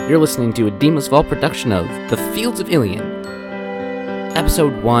You're listening to a Demon's Vault production of The Fields of Ilion,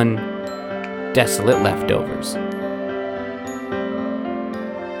 Episode 1, Desolate Leftovers.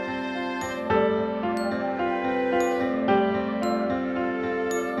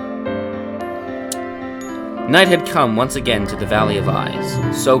 Night had come once again to the Valley of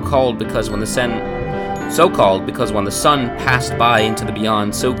Eyes, so called because when the sun passed by into the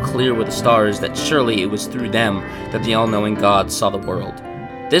beyond, so clear were the stars that surely it was through them that the all-knowing gods saw the world.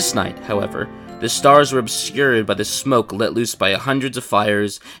 This night, however, the stars were obscured by the smoke let loose by hundreds of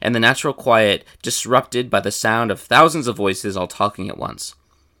fires, and the natural quiet disrupted by the sound of thousands of voices all talking at once.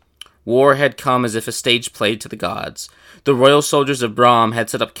 War had come as if a stage played to the gods. The royal soldiers of Brahm had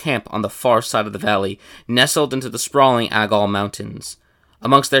set up camp on the far side of the valley, nestled into the sprawling Agal Mountains.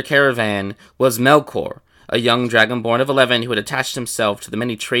 Amongst their caravan was Melkor, a young dragonborn of 11 who had attached himself to the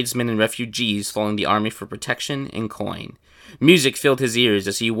many tradesmen and refugees following the army for protection and coin. Music filled his ears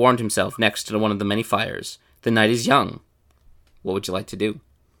as he warmed himself next to one of the many fires. The night is young. What would you like to do?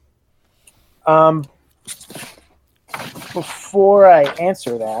 Before I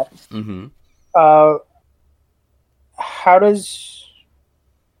answer that,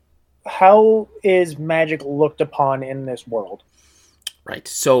 how is magic looked upon in this world? Right.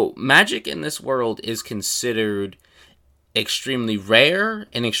 So magic in this world is considered extremely rare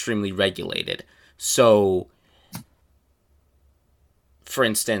and extremely regulated. So, for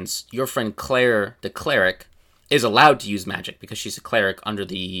instance, your friend Claire, the cleric, is allowed to use magic because she's a cleric under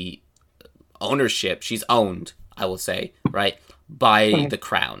the ownership. She's owned, I will say, right, by the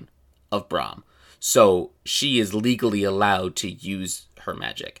crown of Brahm. So she is legally allowed to use her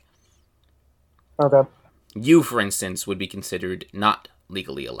magic. Okay. You, for instance, would be considered not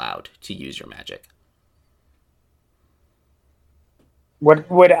legally allowed to use your magic.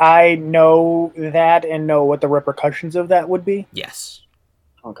 Would I know that and know what the repercussions of that would be? Yes.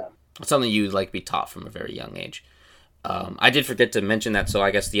 Okay. It's something you'd like be taught from a very young age. I did forget to mention that, so I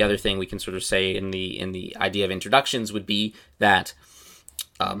guess the other thing we can sort of say in the idea of introductions would be that,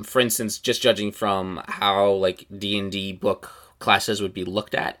 for instance, just judging from how like D&D book classes would be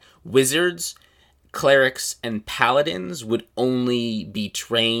looked at, wizards, clerics, and paladins would only be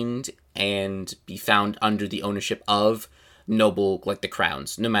trained and be found under the ownership of noble, like the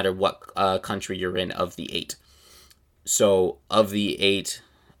crowns, no matter what country you're in of the 8. So, of the 8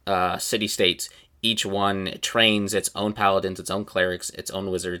 city-states, each one trains its own paladins, its own clerics, its own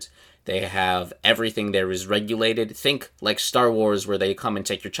wizards. They have everything there is regulated. Think like Star Wars, where they come and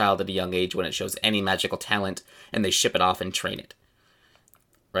take your child at a young age when it shows any magical talent, and they ship it off and train it.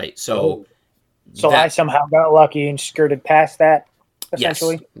 Right, so... So I somehow got lucky and skirted past that,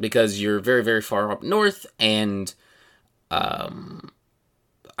 essentially? Yes, because you're very, very far up north, and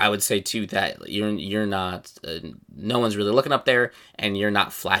I would say, too, that you're not... no one's really looking up there, and you're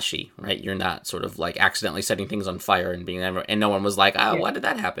not flashy, right? You're not sort of, like, accidentally setting things on fire and and no one was like, why did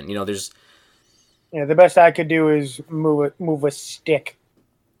that happen? You know, there's... Yeah, the best I could do is move a stick.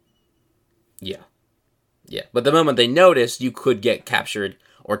 Yeah. Yeah, but the moment they noticed, you could get captured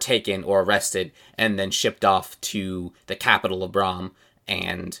or taken or arrested and then shipped off to the capital of Brahm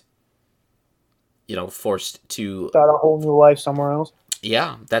and, you know, forced to... Start a whole new life somewhere else.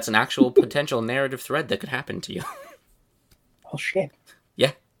 Yeah, that's an actual potential narrative thread that could happen to you. Oh, shit.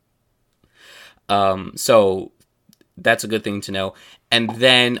 Yeah. So that's a good thing to know. And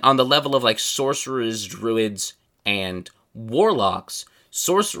then on the level of, like, sorcerers, druids, and warlocks,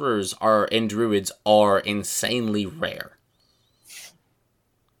 sorcerers and druids are insanely rare.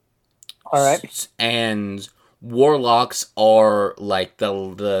 All right. And warlocks are like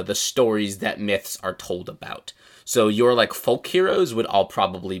the stories that myths are told about. So your like folk heroes would all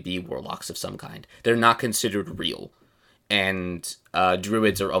probably be warlocks of some kind. They're not considered real. And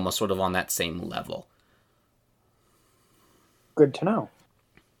druids are almost sort of on that same level. Good to know.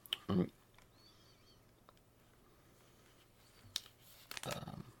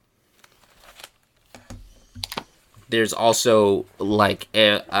 There's also, like,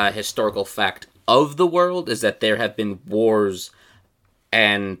 a historical fact of the world is that there have been wars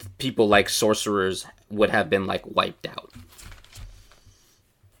and people like sorcerers would have been, like, wiped out.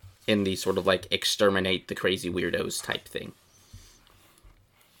 In the sort of, like, exterminate the crazy weirdos type thing.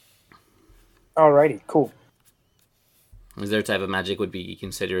 Alrighty, cool. Is there a type of magic would be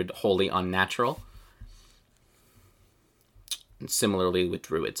considered wholly unnatural? And similarly with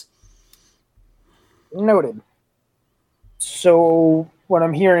druids. Noted. So what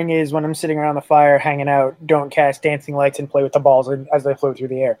I'm hearing is when I'm sitting around the fire hanging out, don't cast dancing lights and play with the balls as they float through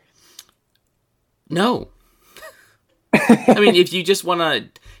the air. No. I mean, if you just want to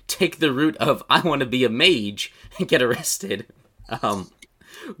take the route of I want to be a mage and get arrested,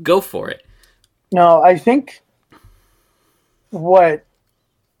 Go for it. No, I think what.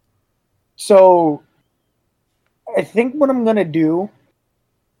 So I think what I'm gonna do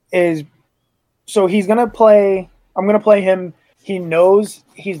is, so he's gonna play. I'm gonna play him. He knows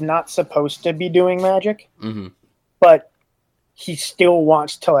he's not supposed to be doing magic, Mm-hmm. but he still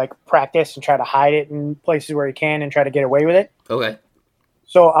wants to like practice and try to hide it in places where he can and try to get away with it. Okay.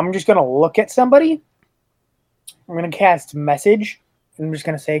 So I'm just gonna look at somebody. I'm gonna cast message, and I'm just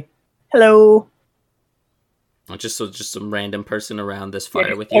gonna say, "Hello." Just some random person around this fire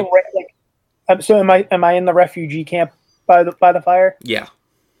Yeah, with you. So am I in the refugee camp by the fire? Yeah.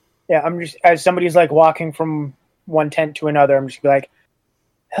 Yeah, I'm just, as somebody's like walking from one tent to another, I'm just like,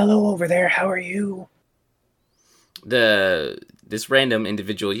 "Hello over there. How are you?" This random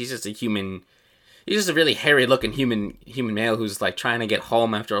individual, he's just a human. He's just a really hairy looking human male who's like trying to get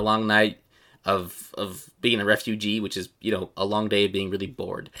home after a long night of being a refugee, which is, you know, a long day of being really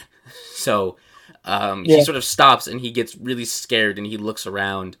bored. So he sort of stops and he gets really scared and he looks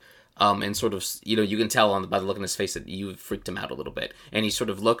around, and sort of, you know, you can tell by the look in his face that you freaked him out a little bit. And he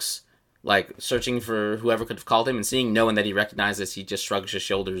sort of looks like searching for whoever could have called him, and seeing no one that he recognizes, he just shrugs his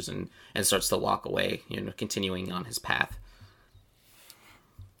shoulders and starts to walk away, you know, continuing on his path.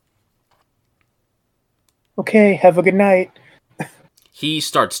 Okay, have a good night. He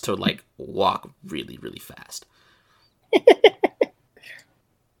starts to like walk really, really fast.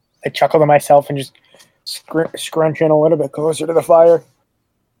 I chuckle to myself and just scrunch in a little bit closer to the fire.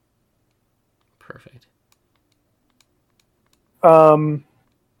 Perfect.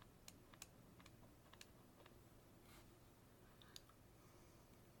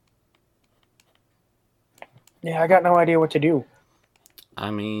 Yeah, I got no idea what to do.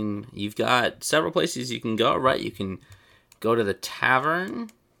 I mean, you've got several places you can go, right? You can go to the tavern,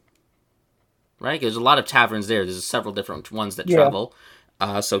 right? There's a lot of taverns there. There's several different ones that travel.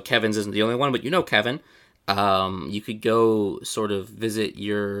 So Kevin's isn't the only one, but you know Kevin. You could go sort of visit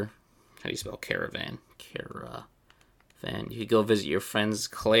your... How do you spell caravan? Caravan. You could go visit your friends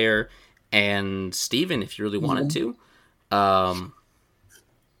Claire and Steven if you really wanted to.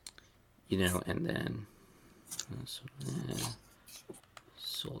 You know, and then...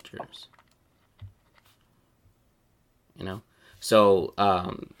 soldiers. You know? So,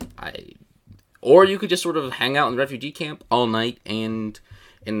 or you could just sort of hang out in the refugee camp all night and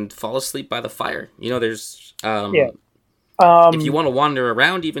fall asleep by the fire. You know, there's if you want to wander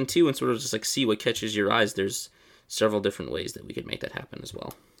around even too and sort of just like see what catches your eyes, there's several different ways that we could make that happen as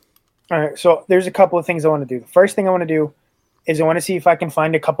well. All right, so there's a couple of things I want to do. The first thing I want to do is I want to see if I can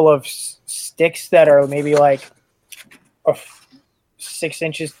find a couple of sticks that are maybe like 6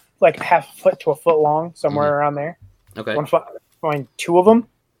 inches, like half a foot to a foot long, somewhere around there. Okay. I want to find 2 of them,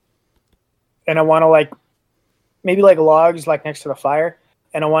 and I want to like maybe like logs like next to the fire,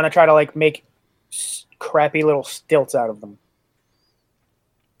 and I want to try to like make crappy little stilts out of them.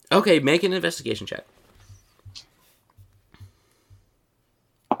 Okay, make an investigation check.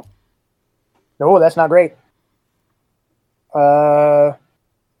 No, that's not great. 9.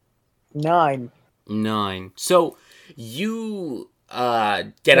 9. So you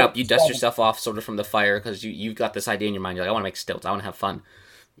get up, you dust yourself off sort of from the fire because you've got this idea in your mind. You're like, I want to make stilts. I want to have fun,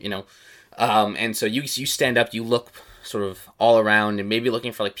 you know. And so you stand up, you look sort of all around and maybe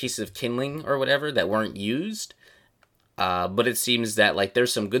looking for like pieces of kindling or whatever that weren't used. But it seems that like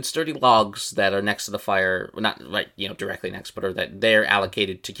there's some good sturdy logs that are next to the fire, well, not right, you know, directly next, but are that they're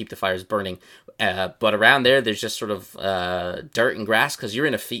allocated to keep the fires burning. But around there's just sort of dirt and grass because you're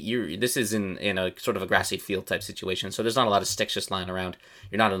in this is in a sort of a grassy field type situation, so there's not a lot of sticks just lying around.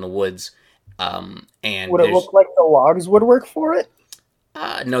 You're not in the woods. And would it look like the logs would work for it?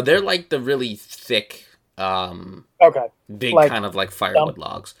 No, they're like the really thick, big like kind of like firewood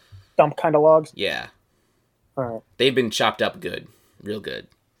logs. Stump kind of logs. Yeah. All right. They've been chopped up good, real good.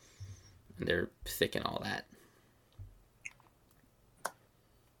 And they're thick and all that.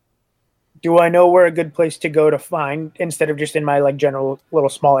 Do I know where a good place to go to find, instead of just in my like general little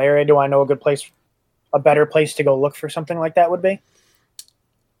small area, do I know a better place to go look for something like that would be?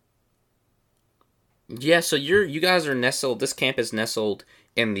 Yeah, so you guys are nestled, this camp is nestled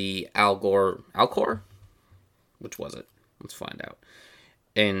in the Alcor? Which was it? Let's find out.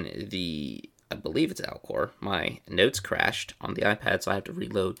 I believe it's Alcor. My notes crashed on the iPad, so I have to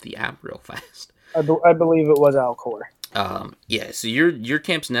reload the app real fast. I believe it was Alcor. Yeah, so your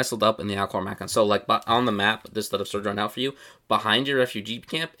camp's nestled up in the Alcor Macon. So like on the map, this that I've sort of drawn out for you, behind your refugee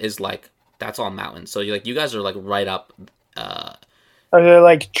camp is like, that's all mountains. So you guys are like right up Are there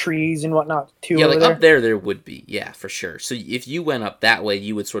like trees and whatnot too Yeah, over like up there? there would be, yeah, for sure. So if you went up that way,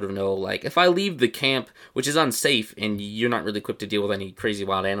 you would sort of know, like, if I leave the camp, which is unsafe, and you're not really equipped to deal with any crazy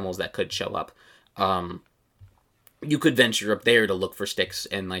wild animals that could show up, um, you could venture up there to look for sticks,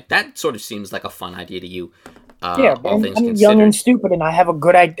 and like that sort of seems like a fun idea to you, Yeah, all things I'm young and considered. stupid, and I have a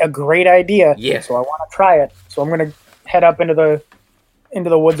great idea, Yeah. so I want to try it. So I'm gonna head up into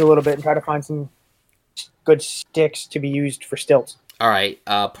the woods a little bit and try to find some good sticks to be used for stilts. All right.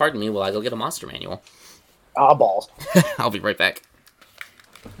 Pardon me while I go get a monster manual. Ah, balls. I'll be right back.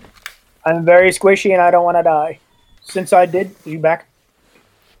 I'm very squishy, and I don't want to die. Since I did, are you back?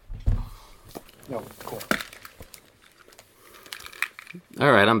 No, cool.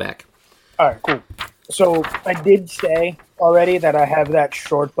 All right, I'm back. All right, cool. So I did say already that I have that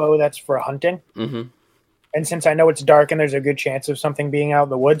short bow that's for hunting. Mm-hmm. And since I know it's dark and there's a good chance of something being out in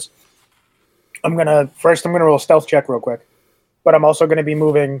the woods, I'm gonna roll a stealth check real quick. But I'm also gonna be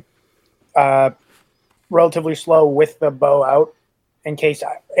moving relatively slow with the bow out in case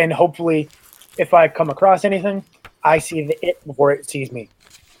and hopefully if I come across anything, I see it before it sees me.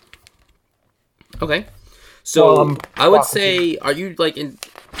 Okay. So Well, I would say, are you like in?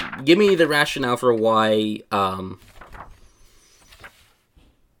 Give me the rationale for why.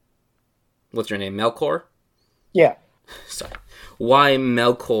 What's your name, Melkor? Yeah. Sorry. Why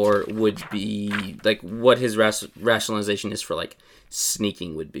Melkor would be like what his rationalization is for like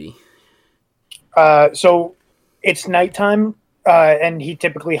sneaking would be. So it's nighttime, and he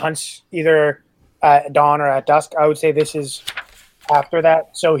typically hunts either at dawn or at dusk. I would say this is after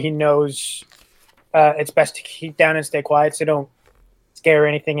that, so he knows it's best to keep down and stay quiet, so don't scare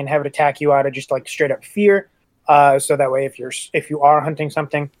anything and have it attack you out of just like straight up fear. So that way, if you are hunting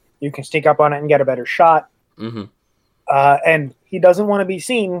something, you can sneak up on it and get a better shot. Mm-hmm. And he doesn't want to be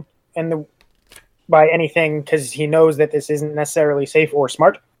seen by anything because he knows that this isn't necessarily safe or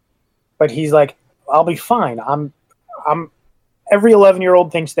smart. But he's like, I'll be fine. I'm. Every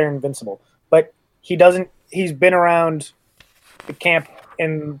 11-year-old thinks they're invincible, but he doesn't. He's been around the camp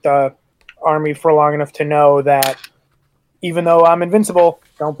in the army for long enough to know that even though I'm invincible,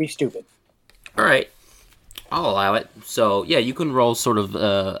 don't be stupid. All right. I'll allow it. So yeah, you can roll sort of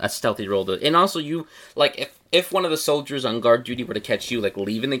a stealthy roll, and also you like if one of the soldiers on guard duty were to catch you like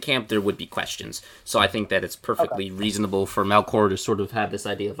leaving the camp, there would be questions. So I think that it's perfectly reasonable for Melkor to sort of have this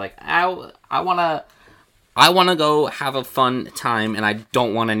idea of like I wanna go have a fun time, and I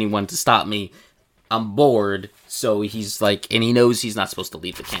don't want anyone to stop me. I'm bored, so he's like, and he knows he's not supposed to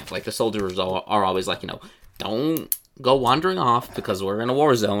leave the camp. Like the soldiers are always like, don't go wandering off because we're in a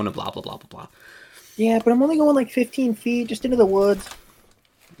war zone and blah blah blah blah blah. Yeah, but I'm only going like 15 feet just into the woods.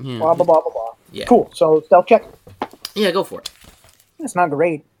 Yeah. Blah, blah, blah, blah, blah. Yeah. Cool. So, stealth check. Yeah, go for it. That's not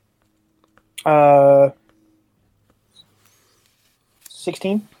great.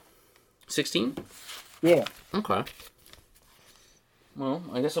 16? 16? Yeah. Okay. Well,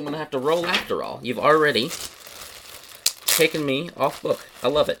 I guess I'm going to have to roll after all. You've already taken me off book. I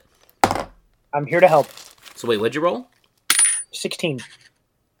love it. I'm here to help. So wait, what'd you roll? 16.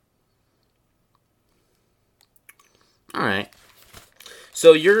 All right.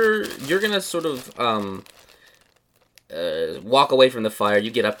 So you're gonna sort of walk away from the fire. You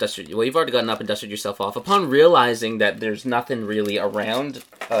get up, dusted. Well, you've already gotten up and dusted yourself off. Upon realizing that there's nothing really around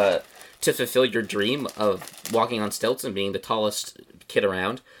to fulfill your dream of walking on stilts and being the tallest kid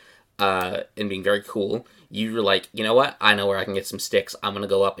around, and being very cool, you're like, you know what? I know where I can get some sticks. I'm gonna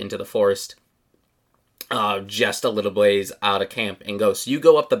go up into the forest. Just a little ways out of camp and go. So you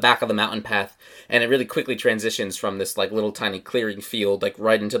go up the back of the mountain path, and it really quickly transitions from this like little tiny clearing field, like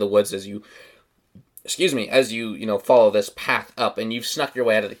right into the woods as you, follow this path up, and you've snuck your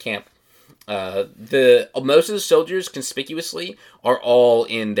way out of the camp. Most of the soldiers conspicuously are all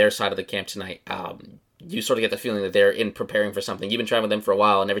in their side of the camp tonight. You sort of get the feeling that they're in preparing for something. You've been traveling with them for a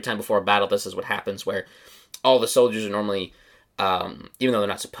while, and every time before a battle, this is what happens, where all the soldiers are normally, even though they're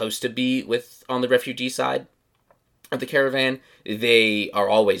not supposed to be on the refugee side of the caravan, they are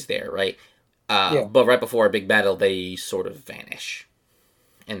always there, right? Yeah. But right before a big battle, they sort of vanish,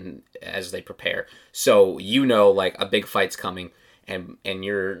 and as they prepare. So like a big fight's coming, and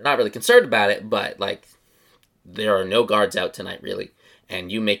you're not really concerned about it, but like there are no guards out tonight, really. And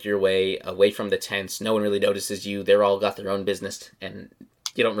you make your way away from the tents. No one really notices you. They're all got their own business, and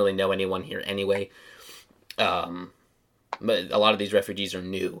you don't really know anyone here anyway. But a lot of these refugees are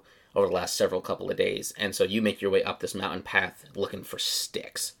new over the last several couple of days. And so you make your way up this mountain path looking for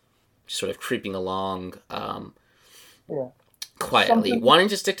sticks. Just sort of creeping along quietly. Wanting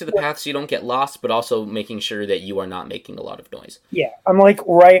to stick to the path so you don't get lost, but also making sure that you are not making a lot of noise. Yeah. I'm like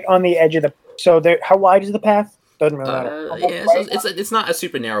right on the edge of the... So how wide is the path? Doesn't really matter. Yeah, so it's not a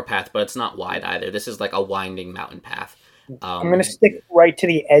super narrow path, but it's not wide either. This is like a winding mountain path. I'm going to stick right to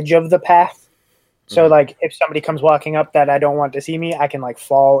the edge of the path. So, like, if somebody comes walking up that I don't want to see me, I can, like,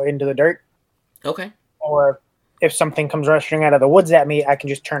 fall into the dirt. Okay. Or if something comes rushing out of the woods at me, I can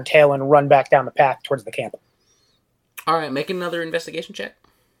just turn tail and run back down the path towards the camp. All right, make another investigation check.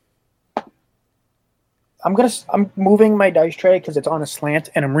 I'm moving my dice tray because it's on a slant,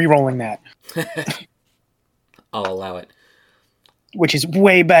 and I'm re-rolling that. I'll allow it. Which is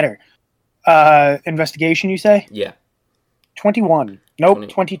way better. Investigation, you say? Yeah. 21. Nope,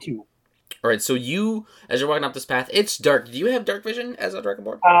 22. All right, so you, as you're walking up this path, it's dark. Do you have dark vision as a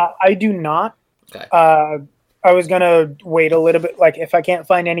Dragonborn? I do not. Okay. I was going to wait a little bit. Like, if I can't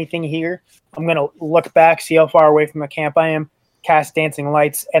find anything here, I'm going to look back, see how far away from the camp I am, cast Dancing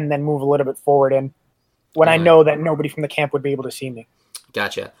Lights, and then move a little bit forward in when I know that nobody from the camp would be able to see me.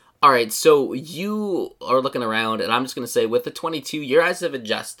 Gotcha. All right, so you are looking around, and I'm just going to say, with the 22, your eyes have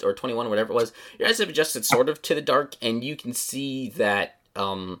adjusted, or 21, whatever it was, your eyes have adjusted sort of to the dark, and you can see that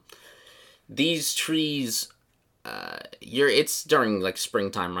these trees, it's during, like,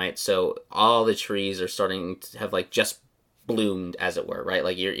 springtime, right? So all the trees are starting to have, like, just bloomed, as it were, right?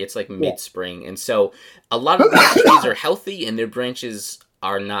 Like, it's, like, mid-spring, and so a lot of these trees are healthy, and their branches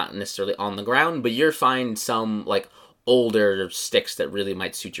are not necessarily on the ground, but you're finding some, like, older sticks that really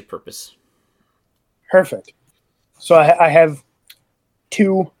might suit your purpose. Perfect. So I have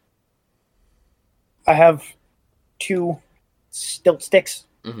two stilt sticks,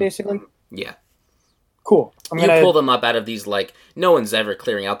 basically. Yeah. Cool. You pull them up out of these, like, no one's ever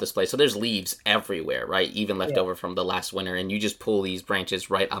clearing out this place, so there's leaves everywhere, right? Even left over from the last winter, and you just pull these branches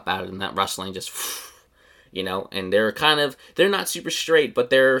right up out of them, and that rustling just, you know, and they're not super straight, but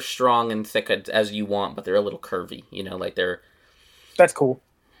they're strong and thick as you want, but they're a little curvy, you know, like they're... That's cool.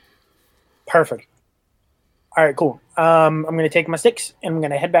 Perfect. All right, cool. I'm going to take my sticks, and I'm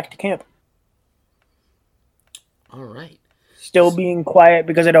going to head back to camp. All right. Still being quiet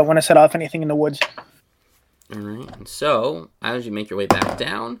because I don't want to set off anything in the woods. All right, and so, as you make your way back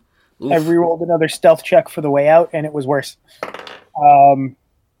down... I rerolled another stealth check for the way out, and it was worse. Or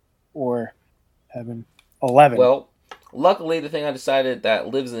 11. Well, luckily, the thing I decided that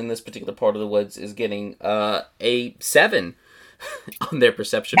lives in this particular part of the woods is getting a 7 on their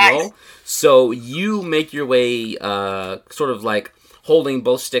perception roll. So you make your way sort of like holding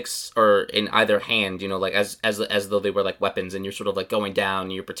both sticks or in either hand, you know, like as though they were like weapons, and you're sort of like going down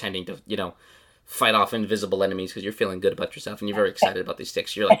and you're pretending to, you know, fight off invisible enemies because you're feeling good about yourself and you're very excited about these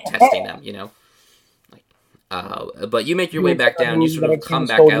sticks. You're like testing them, you know. But you make your way back down. You sort of come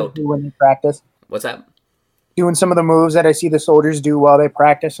back out. When they practice. What's that? Doing some of the moves that I see the soldiers do while they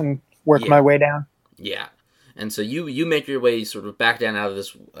practice and work my way down. Yeah. And so you make your way sort of back down out of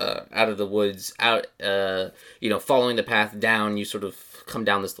this, out of the woods, out, you know, following the path down. You sort of come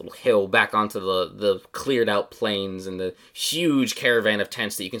down this little hill back onto the cleared out plains and the huge caravan of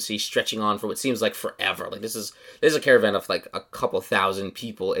tents that you can see stretching on for what seems like forever. Like this is a caravan of like a couple thousand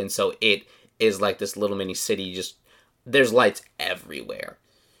people, and so it is like this little mini city. Just there's lights everywhere.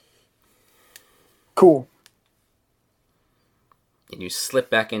 Cool. And you slip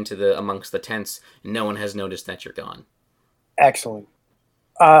back into amongst the tents. No one has noticed that you're gone. Excellent.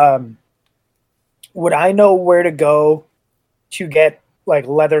 Would I know where to go to get like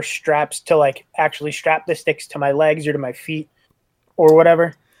leather straps to like actually strap the sticks to my legs or to my feet or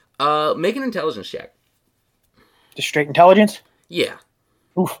whatever? Make an intelligence check. Just straight intelligence? Yeah.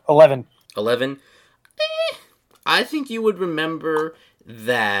 Oof, 11. 11? I think you would remember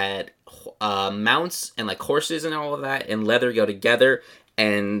that mounts and like horses and all of that and leather go together,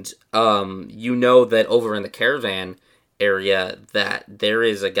 and you know that over in the caravan area that there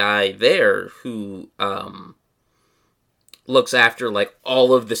is a guy there who looks after like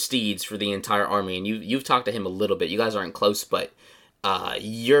all of the steeds for the entire army, and you've talked to him a little bit. You guys aren't close, but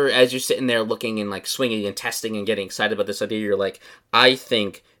you're sitting there looking and like swinging and testing and getting excited about this idea, you're like, I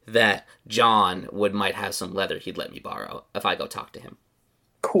think that John might have some leather he'd let me borrow if I go talk to him.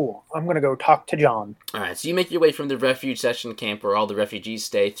 Cool. I'm going to go talk to John. All right, so you make your way from the refuge session camp where all the refugees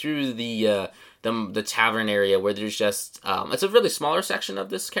stay through the tavern area where there's just it's a really smaller section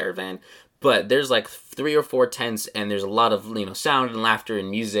of this caravan, but there's like 3 or 4 tents and there's a lot of, you know, sound and laughter and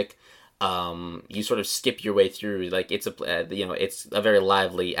music. You sort of skip your way through, like it's it's a very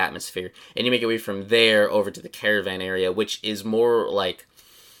lively atmosphere, and you make your way from there over to the caravan area, which is more like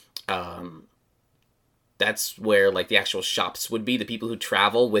that's where like the actual shops would be. The people who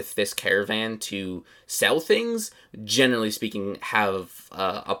travel with this caravan to sell things, generally speaking, have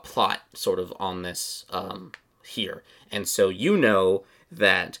a plot sort of on this here. And so you know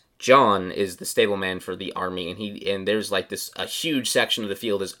that John is the stableman for the army, and there's like a huge section of the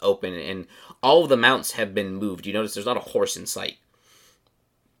field is open, and all of the mounts have been moved. You notice there's not a horse in sight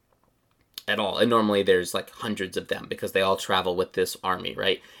at all, and normally there's like hundreds of them because they all travel with this army,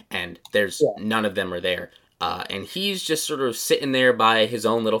 right? And there's none of them are there, and he's just sort of sitting there by his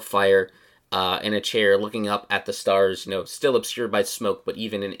own little fire, in a chair, looking up at the stars. Still obscured by smoke, but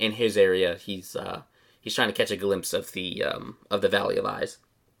even in his area, he's trying to catch a glimpse of the Valley of Eyes.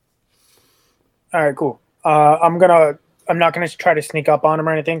 All right, cool. I'm not gonna try to sneak up on him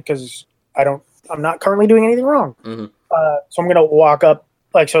or anything because I'm not currently doing anything wrong. Mm-hmm. So I'm gonna walk up,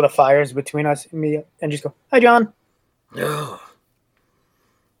 like, so the fire's between us and me, and just go, "Hi, John." Oh,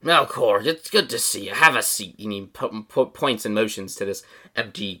 Melkor, it's good to see you. Have a seat. And he points and motions to this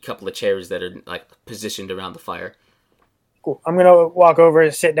empty couple of chairs that are like positioned around the fire. Cool. I'm gonna walk over,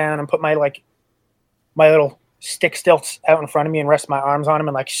 sit down, and put my little stick stilts out in front of me and rest my arms on him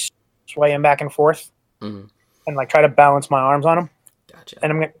and like sway him back and forth, mm-hmm. and like try to balance my arms on him. Gotcha.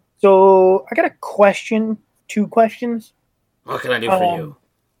 And so I got a question, 2 questions. What can I do for you?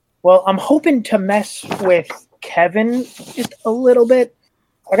 Well, I'm hoping to mess with Kevin just a little bit.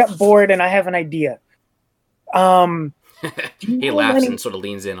 I got bored and I have an idea. He laughs and sort of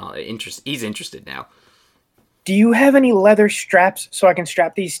leans in on interest. He's interested now. Do you have any leather straps so I can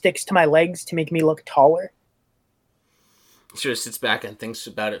strap these sticks to my legs to make me look taller? He sort of sits back and thinks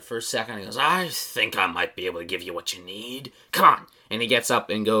about it for a second. He goes, I think I might be able to give you what you need. Come on. And he gets up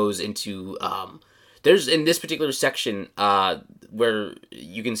and goes into... there's, in this particular section, where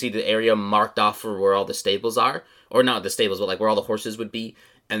you can see the area marked off for where all the stables are. Or not the stables, but like where all the horses would be.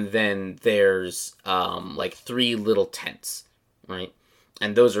 And then there's, 3 little tents, right?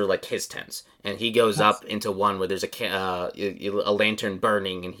 And those are like his tents. And he goes up into one where there's a lantern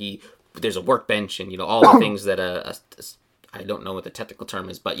burning, and there's a workbench, and all the things that I don't know what the technical term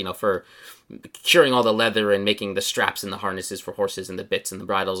is, but for curing all the leather and making the straps and the harnesses for horses and the bits and the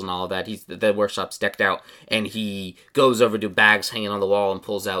bridles and all of that. The workshop's decked out, and he goes over to bags hanging on the wall and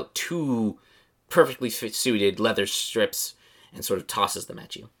pulls out 2 perfectly suited leather strips and sort of tosses them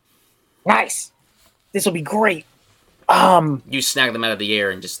at you. Nice. This will be great. You snag them out of the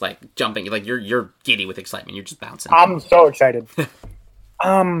air and just like jumping, like you're giddy with excitement. You're just bouncing. I'm so excited.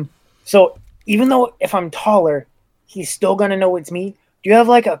 So even though if I'm taller, he's still gonna know it's me. Do you have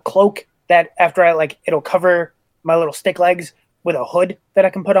like a cloak that after it'll cover my little stick legs with a hood that I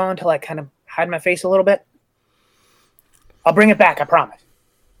can put on to like kind of hide my face a little bit? I'll bring it back, I promise.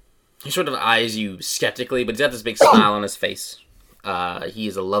 He sort of eyes you skeptically, but he's got this big smile on his face. He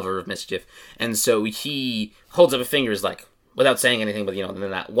is a lover of mischief, and so he holds up a finger, without saying anything, but in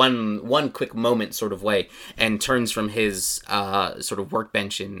that one quick moment sort of way, and turns from his sort of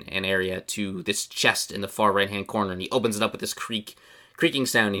workbench and area to this chest in the far right hand corner, and he opens it up with this creaking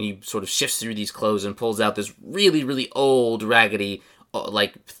sound, and he sort of shifts through these clothes and pulls out this really, really old, raggedy,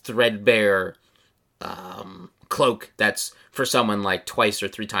 like threadbare cloak that's for someone like twice or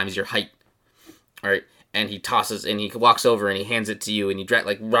 3 times your height. All right. And he walks over and he hands it to you, and he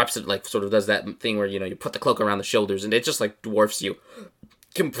wraps it, sort of does that thing where, you put the cloak around the shoulders, and it just dwarfs you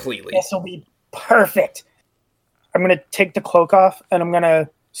completely. This will be perfect. I'm going to take the cloak off, and I'm going to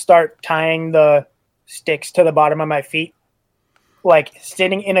start tying the sticks to the bottom of my feet,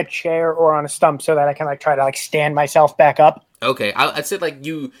 sitting in a chair or on a stump so that I can try to stand myself back up. Okay, I'd say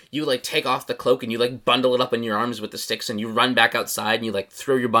you take off the cloak and you bundle it up in your arms with the sticks, and you run back outside and you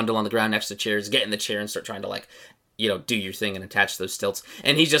throw your bundle on the ground next to the chairs, get in the chair and start trying to do your thing and attach those stilts.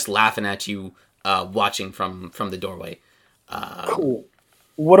 And he's just laughing at you, watching from the doorway. Cool.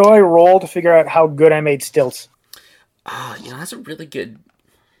 What do I roll to figure out how good I made stilts? That's a really good...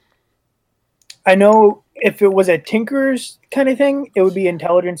 I know if it was a tinker's kind of thing, it would be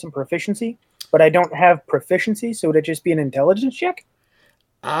intelligence and proficiency. But I don't have proficiency, so would it just be an intelligence check?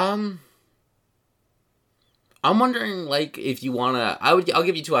 I'm wondering, if you wanna... I'll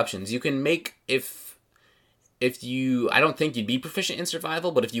give you 2 options. You can make, if you... I don't think you'd be proficient in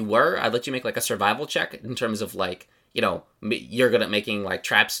survival, but if you were, I'd let you make, a survival check in terms of, you're good at making,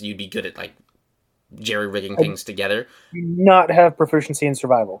 traps, you'd be good at, jerry-rigging things together. Do not have proficiency in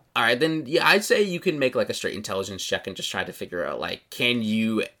survival. Alright, then, yeah, I'd say you can make, a straight intelligence check and just try to figure out, can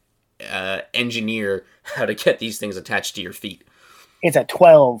you... engineer how to get these things attached to your feet. It's a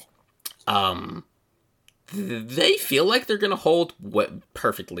 12. They feel like they're gonna hold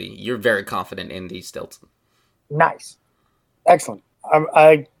perfectly. You're very confident in these stilts. Nice. Excellent.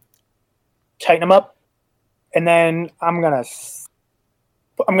 I tighten them up, and then I'm gonna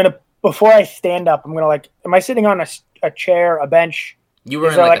before I stand up, I'm gonna am I sitting on a chair, a bench? You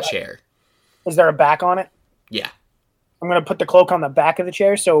were in a chair. Is there a back on it? Yeah. I'm gonna put the cloak on the back of the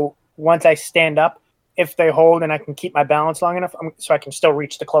chair, so once I stand up, if they hold and I can keep my balance long enough, so I can still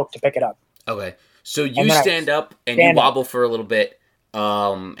reach the cloak to pick it up. Okay. So you stand up and you wobble for a little bit,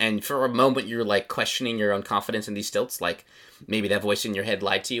 and for a moment you're like questioning your own confidence in these stilts, like maybe that voice in your head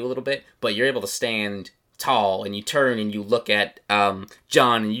lied to you a little bit, but you're able to stand tall and you turn and you look at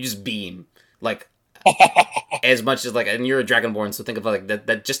John and you just beam like as much as like, and you're a dragonborn, so think of like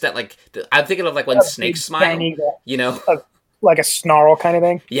that just that like I'm thinking of like when snakes smile, you know, like a snarl kind of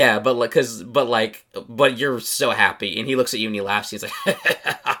thing. Yeah, but like but you're so happy, and he looks at you and he laughs. He's like,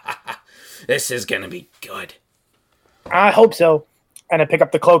 "This is gonna be good." I hope so. And I pick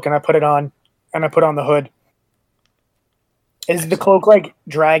up the cloak and I put it on, and I put on the hood. Is the cloak like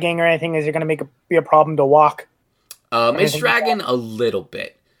dragging or anything? Is it gonna be a problem to walk? It's dragging a little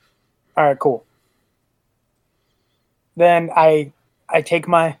bit. All right, cool. Then I take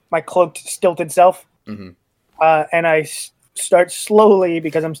my cloaked stilted self, and I start slowly,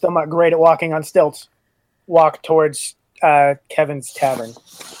 because I'm still not great at walking on stilts, walk towards Kevin's tavern.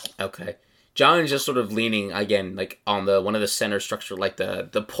 Okay. John is just sort of leaning again, like on the one of the center structure, like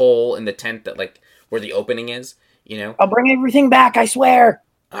the pole in the tent that like where the opening is. You know. I'll bring everything back, I swear.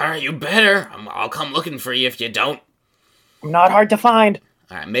 All right, you better. I'll come looking for you if you don't. I'm not hard to find.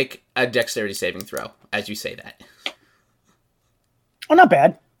 All right, make a dexterity saving throw as you say that. Oh, not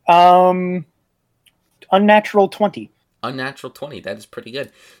bad. Unnatural 20. Unnatural 20. That is pretty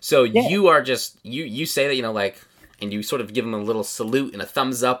good. So you are just you say that, you know, like, and you sort of give him a little salute and a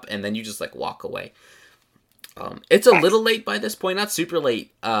thumbs up, and then you just like walk away. It's a little late by this point, not super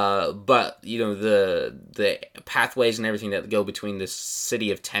late, but you know the pathways and everything that go between this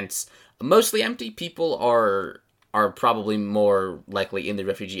city of tents, mostly empty. People are probably more likely in the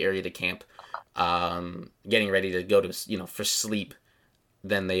refugee area to camp, getting ready to go to, you know, for sleep,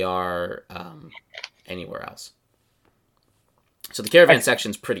 than they are anywhere else. So the caravan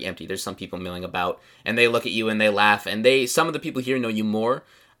section's pretty empty. There's some people milling about, and they look at you and they laugh, and some of the people here know you more.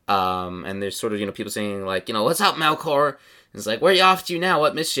 And there's sort of, you know, people saying like, you know, what's up, Melkor? And it's like, where are you off to now?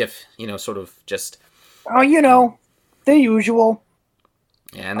 What mischief? You know, sort of just. Oh, you know, the usual.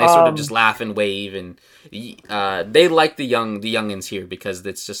 Yeah, and they sort of just laugh and wave, and they like the youngins here because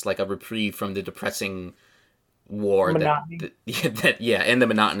it's just like a reprieve from the depressing war and the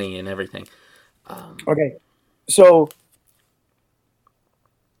monotony and everything. Okay, so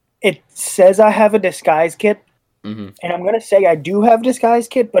it says I have a disguise kit. Mm-hmm. And I'm going to say I do have a disguise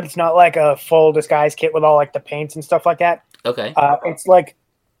kit, but it's not like a full disguise kit with all like the paints and stuff like that. Okay. It's like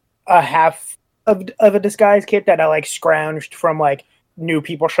a half of a disguise kit that I like scrounged from like new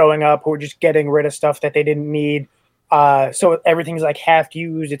people showing up who are just getting rid of stuff that they didn't need. So everything's like half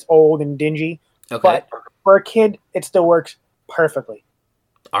used. It's old and dingy. Okay. But for a kid, it still works perfectly.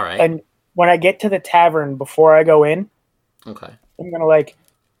 All right. And when I get to the tavern before I go in, okay, I'm going to like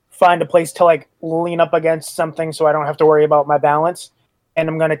find a place to like lean up against something so I don't have to worry about my balance. And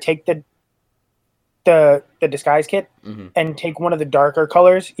I'm going to take the disguise kit and take one of the darker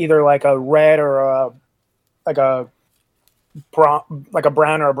colors, either like a red or a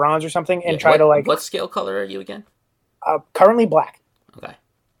brown or a bronze or something, and try to like. What scale color are you again? Currently black. Okay.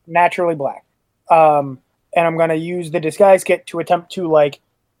 Naturally black. And I'm going to use the disguise kit to attempt to like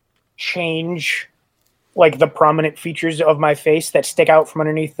change like the prominent features of my face that stick out from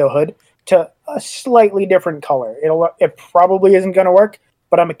underneath the hood to a slightly different color. It probably isn't going to work,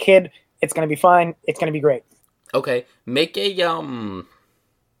 but I'm a kid. It's going to be fine. It's going to be great. Okay. Make a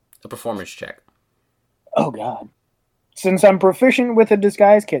performance check. Oh God. Since I'm proficient with a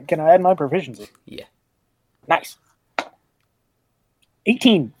disguise kit, can I add my proficiency? Yeah. Nice.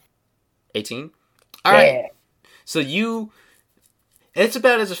 18. 18? All right. So it's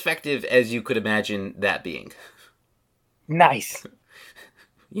about as effective as you could imagine that being. Nice.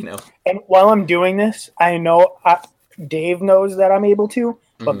 You know. And while I'm doing this, I know Dave knows that I'm able to,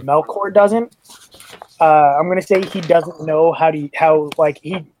 but Melkor doesn't. I'm going to say he doesn't know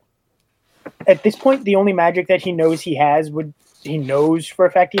at this point, the only magic that he knows he knows for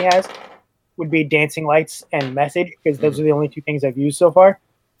a fact he has, would be dancing lights and message, because those are the only two things I've used so far.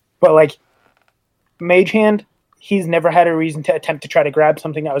 But like Mage Hand, he's never had a reason to attempt to try to grab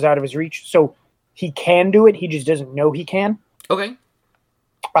something that was out of his reach. So he can do it. He just doesn't know he can. Okay.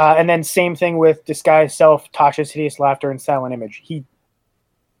 And then same thing with Disguise Self, Tasha's Hideous Laughter, and Silent Image.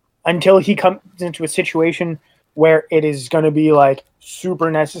 Until he comes into a situation where it is going to be like super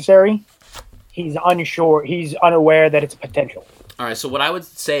necessary, he's unsure. He's unaware that it's a potential. All right. So what I would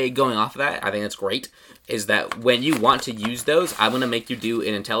say going off of that, I think that's great, is that when you want to use those, I'm going to make you do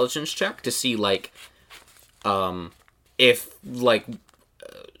an intelligence check to see like, if like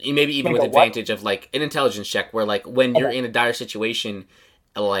maybe even with advantage of like an intelligence check, where like when you're in a dire situation,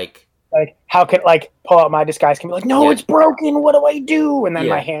 like how could pull out my disguise? Can be like, no, it's broken. What do I do? And then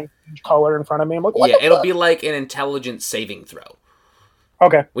my hand color in front of me. I'm like, what? It'll be like an intelligence saving throw.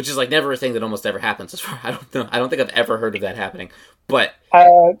 Okay. Which is like never a thing that almost ever happens. As far I don't know. I don't think I've ever heard of that happening. But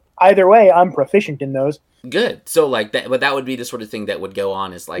either way, I'm proficient in those. Good. So like that, but that would be the sort of thing that would go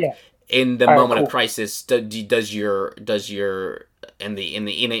on. Is like in the moment of crisis, does your in the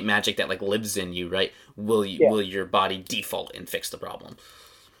innate magic that like lives in you, right? Will your body default and fix the problem?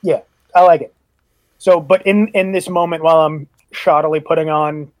 Yeah, I like it. So, but in this moment, while I'm shoddily putting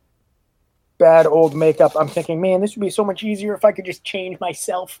on bad old makeup, I'm thinking, man, this would be so much easier if I could just change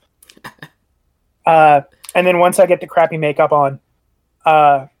myself. And then once I get the crappy makeup on,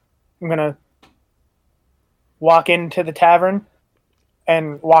 I'm gonna walk into the tavern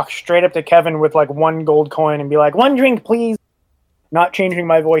and walk straight up to Kevin with like 1 gold coin and be like, 1 drink, please. Not changing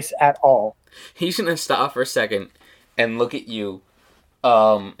my voice at all. He's gonna stop for a second and look at you.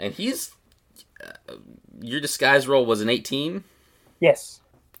 And he's your disguise roll was an 18? Yes.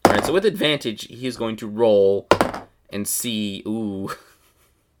 Alright, so with advantage, he's going to roll and see. Ooh.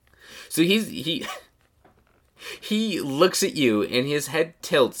 So he looks at you and his head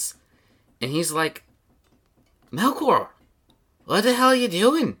tilts and he's like, Melkor, what the hell are you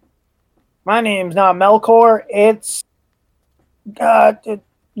doing? My name's not Melkor, it's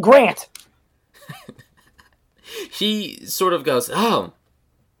Grant. He sort of goes, oh,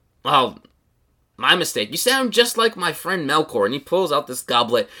 my mistake. You sound just like my friend Melkor. And he pulls out this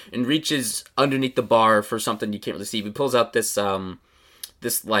goblet and reaches underneath the bar for something you can't really see. He pulls out this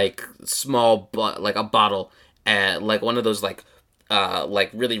like small, like a bottle, like one of those like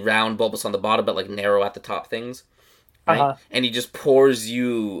really round bulbous on the bottom, but like narrow at the top things. Right? Uh-huh. And he just pours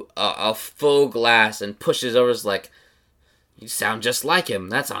you a full glass and pushes over. Is like, you sound just like him.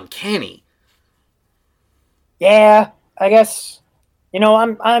 That's uncanny. Yeah, I guess.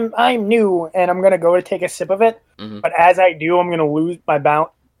 I'm new, and I'm gonna go to take a sip of it. Mm-hmm. But as I do, I'm gonna lose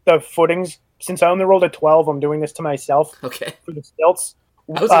the footings. Since I only rolled a 12, I'm doing this to myself. Okay. For the stilts.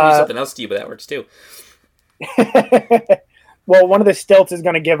 I was gonna do something else to you, but that works too. Well, one of the stilts is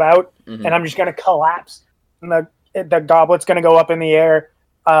gonna give out, and I'm just gonna collapse, and the goblet's gonna go up in the air,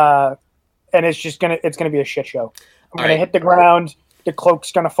 and it's gonna be a shit show. I'm gonna hit the ground. The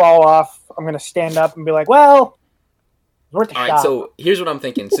cloak's gonna fall off. I'm gonna stand up and be like, well. All right, so here's what I'm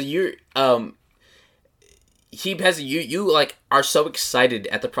thinking. So you're, you like are so excited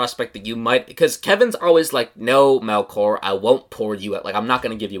at the prospect that you might, because Kevin's always like, no, Melkor, I won't pour you out. Like, I'm not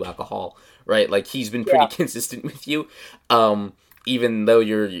going to give you alcohol, right? Like, he's been pretty consistent with you, even though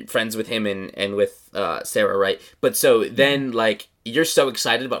you're friends with him and with Sarah, right? But so then, like, you're so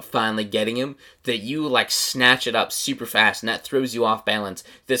excited about finally getting him that you, like, snatch it up super fast, and that throws you off balance.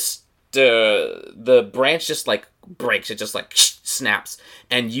 The branch just, like, breaks. It just, like, snaps,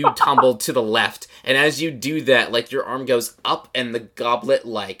 and you tumble to the left. And as you do that, like, your arm goes up, and the goblet,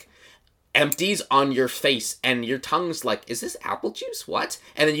 like, empties on your face, and your tongue's like, is this apple juice? What?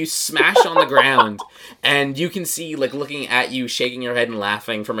 And then you smash on the ground, and you can see, like, looking at you, shaking your head and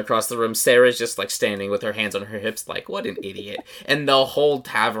laughing from across the room, Sarah's just, like, standing with her hands on her hips, like, what an idiot. And the whole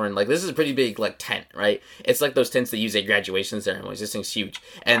tavern, like, this is a pretty big, like, tent, right? It's like those tents they use at graduation ceremonies. This thing's huge.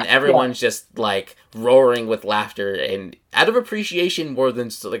 And everyone's just, like, roaring with laughter, and out of appreciation more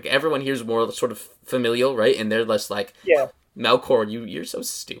than, like, everyone here's more sort of familial, right? And they're less like, Melkor, you're so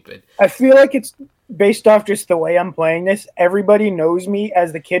stupid. I feel like it's based off just the way I'm playing this. Everybody knows me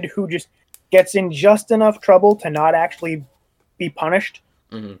as the kid who just gets in just enough trouble to not actually be punished,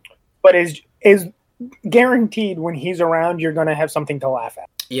 but is guaranteed when he's around, you're going to have something to laugh at.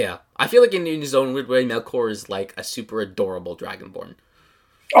 Yeah. I feel like in his own weird way, Melkor is like a super adorable Dragonborn.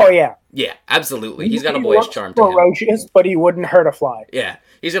 Oh, yeah. Yeah, absolutely. He's got a boyish charm to him. Ferocious, but he wouldn't hurt a fly. Yeah,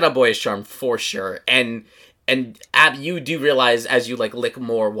 he's got a boyish charm for sure. And you do realize as you, like, lick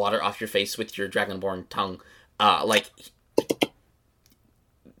more water off your face with your Dragonborn tongue, like,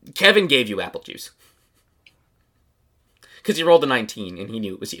 Kevin gave you apple juice. Because he rolled a 19 and he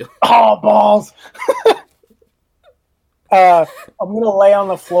knew it was you. Oh, balls! I'm going to lay on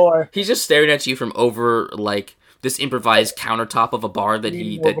the floor. He's just staring at you from over, like, this improvised countertop of a bar that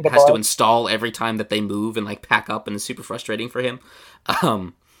has to install every time that they move and, like, pack up, and it's super frustrating for him.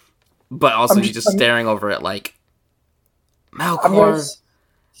 But also he's just staring over it like, Melkor,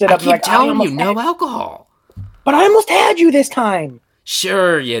 I keep telling you, no alcohol. But I almost had you this time.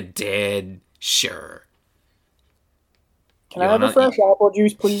 Sure you did. Sure. Can I have a fresh apple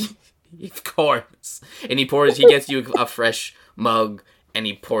juice, please? Of course. And he gets you a fresh mug, and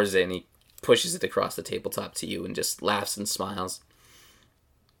he pours it, and he pushes it across the tabletop to you, and just laughs and smiles.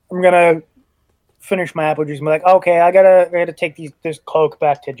 I'm gonna finish my apple juice and be like, okay, I gotta take this cloak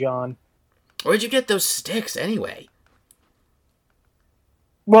back to John. Where'd you get those sticks anyway?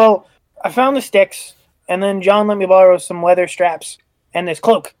 Well, I found the sticks, and then John let me borrow some leather straps and this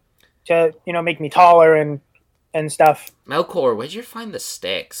cloak to, make me taller and stuff. Melkor, where'd you find the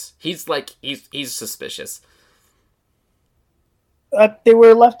sticks? He's suspicious. They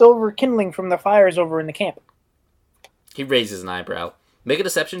were leftover kindling from the fires over in the camp. He raises an eyebrow. Make a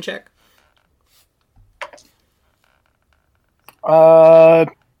deception check.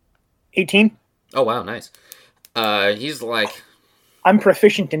 18. Oh wow, nice. He's like, I'm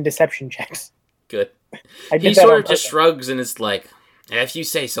proficient in deception checks. good. I did He that sort on of just purpose. shrugs and is like, if you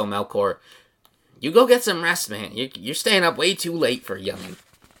say so, Melkor. You go get some rest, man. You're staying up way too late for a youngin'.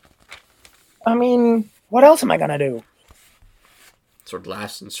 I mean, what else am I gonna do? Sort of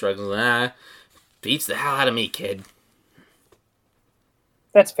laughs and shrugs. Beats the hell out of me, kid.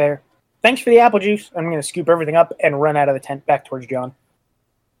 That's fair. Thanks for the apple juice. I'm gonna scoop everything up and run out of the tent back towards John.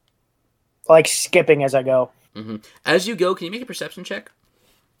 Like skipping as I go. Mm-hmm. As you go, can you make a perception check?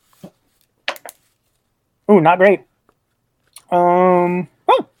 Ooh, not great. Oh,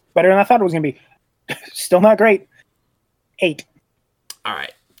 better than I thought it was gonna be. Still not great. 8. All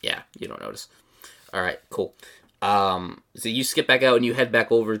right. Yeah, you don't notice. All right, cool. So you skip back out and you head back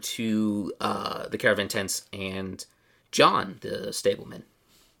over to the caravan tents and John, the stableman.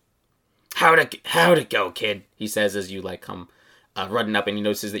 How'd it go, kid? He says as you come running up and he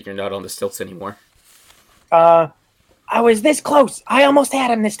notices that you're not on the stilts anymore. I was this close. I almost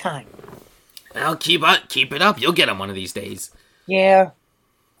had him this time. Well, keep it up. You'll get him one of these days. Yeah.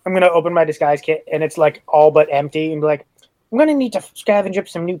 I'm gonna open my disguise kit and it's like all but empty and be like, I'm gonna need to scavenge up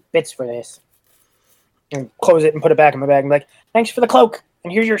some new bits for this. And close it and put it back in my bag and be like, thanks for the cloak,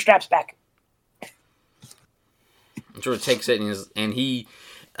 and here's your straps back. Sort of takes it and he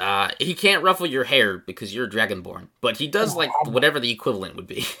can't ruffle your hair because you're dragonborn, but he does whatever the equivalent would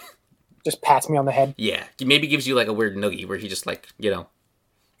be. Just pats me on the head. Yeah, he maybe gives you a weird noogie where he just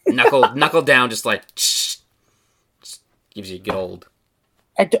knuckle down, just gives you a good old.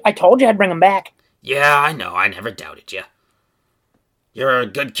 I told you I'd bring him back. Yeah, I know. I never doubted you. You're a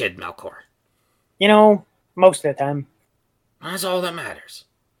good kid, Melkor. Most of the time. That's all that matters.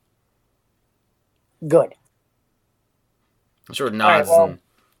 Good. I'm sure it nods. All right, well,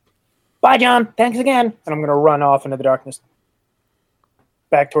 bye, John. Thanks again. And I'm going to run off into the darkness.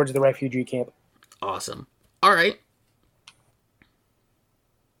 Back towards the refugee camp. Awesome. All right.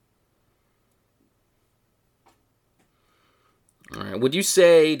 All right. Do you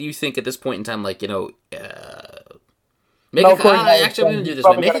think at this point in time, actually, I'm going to do this.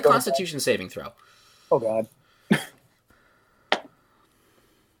 Make a Constitution saving throw. Oh, God.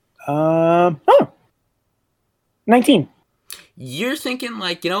 19. You're thinking,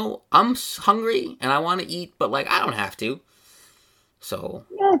 I'm hungry and I want to eat, but, I don't have to. So.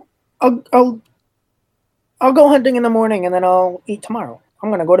 Yeah, I'll go hunting in the morning and then I'll eat tomorrow. I'm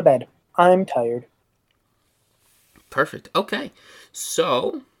going to go to bed. I'm tired. Perfect. Okay.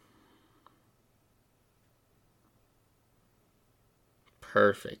 So.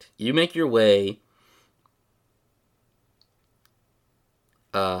 Perfect. You make your way.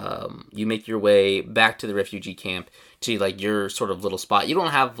 Back to the refugee camp to your sort of little spot. You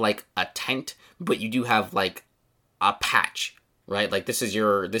don't have a tent, but you do have a patch, right? This is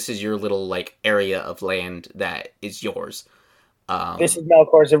your little area of land that is yours. This is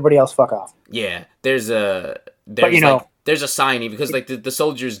Melkor's. Everybody else, fuck off. Yeah, there's a sign because the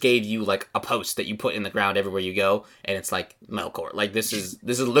soldiers gave you a post that you put in the ground everywhere you go, and it's Melkor. This is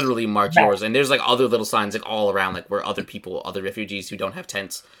literally mark yours, and there's other little signs all around where other refugees who don't have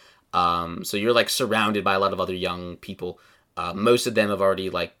tents. So you're surrounded by a lot of other young people. Most of them have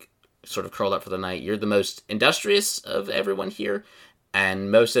already sort of curled up for the night. You're the most industrious of everyone here.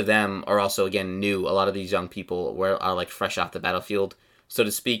 And most of them are also, again, new. A lot of these young people are fresh off the battlefield, so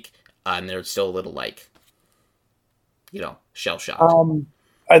to speak, and they're still a little shell-shocked.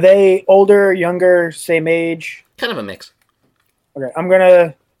 Are they older, younger, same age? Kind of a mix. Okay, I'm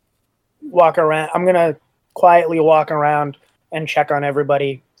gonna walk around. I'm gonna quietly walk around and check on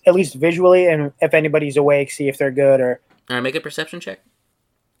everybody, at least visually, and if anybody's awake, see if they're good or. All right, make a perception check.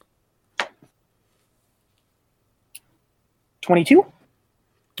 22.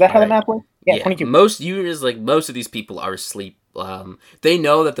 Is that how the map works? Yeah, 22. Most of these people are asleep. They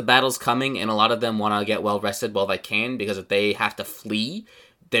know that the battle's coming, and a lot of them want to get well rested while they can, because if they have to flee,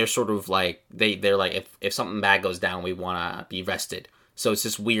 they're sort of they're if something bad goes down, we want to be rested. So it's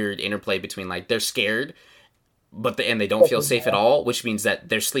this weird interplay between they're scared, but they don't feel safe at all, which means that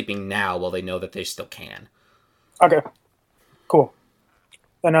they're sleeping now while they know that they still can. Okay, cool.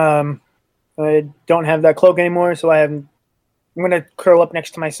 And I don't have that cloak anymore, so I'm gonna curl up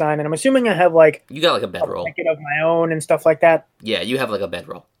next to my sign, and I'm assuming I have like You got like a a bedroll. blanket of my own and stuff like that. Yeah, you have like a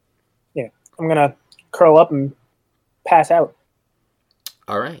bedroll. Yeah, I'm gonna curl up and pass out.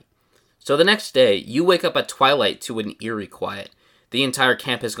 All right. So the next day, you wake up at twilight to an eerie quiet. The entire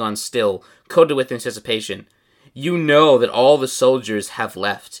camp has gone still, coated with anticipation. You know that all the soldiers have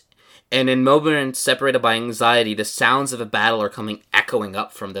left, and in moments separated by anxiety, the sounds of a battle are coming echoing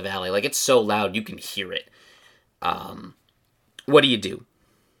up from the valley. Like, it's so loud you can hear it. What do you do?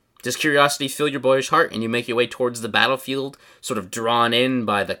 Does curiosity fill your boyish heart and you make your way towards the battlefield, sort of drawn in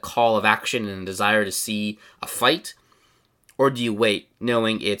by the call of action and a desire to see a fight? Or do you wait,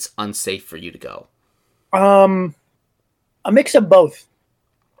 knowing it's unsafe for you to go? A mix of both.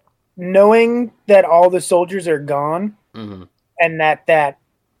 Knowing that all the soldiers are gone, Mm-hmm. and that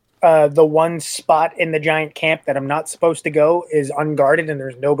the one spot in the giant camp that I'm not supposed to go is unguarded and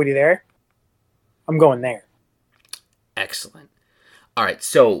there's nobody there, I'm going there. Excellent. All right,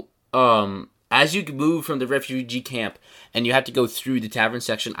 so as you move from the refugee camp and you have to go through the tavern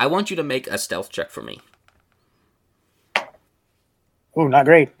section, I want you to make a stealth check for me. Ooh, not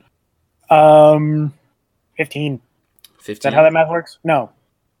great. 15. Is 15? that how that math works? No.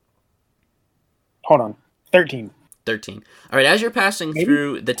 Hold on. 13. 13. All right, as you're passing Maybe?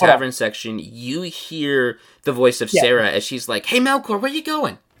 through the Hold on. tavern section, you hear the voice of Yeah. Sarah as she's like, "Hey, Melkor, where you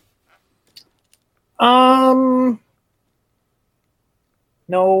going?"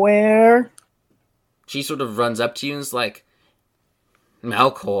 Nowhere. She sort of runs up to you and is like,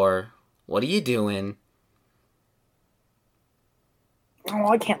 "Melkor, what are you doing?" Oh,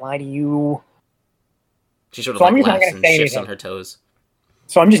 I can't lie to you. She sort of So I'm like just not laughs gonna and say shifts anything. on her toes.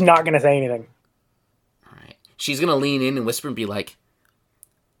 So I'm just not going to say anything. All right. She's going to lean in and whisper and be like,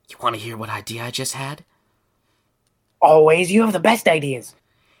 "You want to hear what idea I just had? Always. You have the best ideas.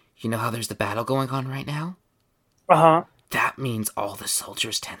 You know how there's the battle going on right now? Uh-huh. That means all the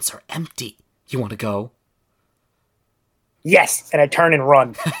soldiers' tents are empty. You want to go?" Yes. And I turn and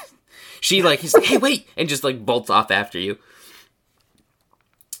run. He's like, "Hey, wait," and just like bolts off after you.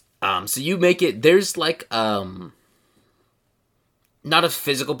 So you make it, there's like, not a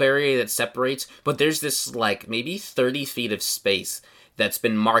physical barrier that separates, but there's this like maybe 30 feet of space that's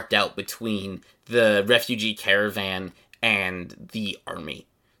been marked out between the refugee caravan and the army.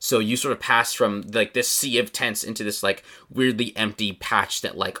 So you sort of pass from like this sea of tents into this like weirdly empty patch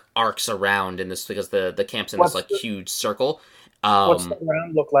that like arcs around in this, because the camp's in this like huge circle. What's the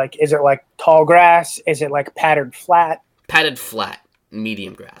ground look like? Is it like tall grass? Is it like patterned flat? Padded flat,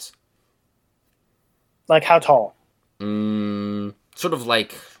 medium grass. Like how tall? Sort of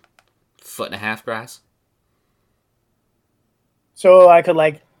like 1.5 foot grass. So I could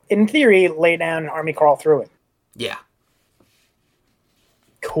like, in theory, lay down and army crawl through it. Yeah.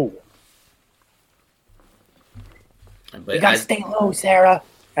 Cool. But You gotta stay low, Sarah.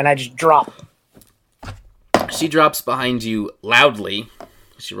 And I just drop. she drops behind you loudly.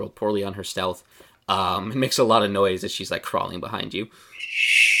 She rolled poorly on her stealth. It makes a lot of noise as she's like crawling behind you.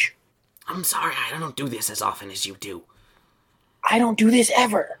 Shh. "I'm sorry, I don't do this as often as you do." I don't do this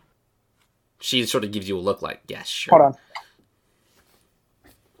ever. She sort of gives you a look like, "Yes, sure." Hold on.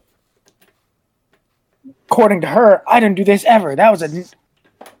 According to her, I didn't do this ever. That was a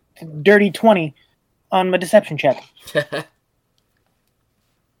dirty 20 on my deception check.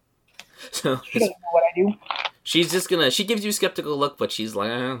 So She doesn't know what I do. she's just gonna, she gives you a skeptical look, but she's like,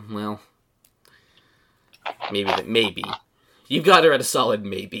 well, maybe. You got her at a solid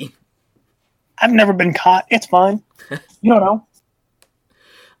maybe. I've never been caught. It's fine. You don't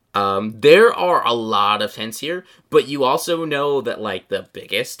know. There are a lot of tents here, but you also know that like the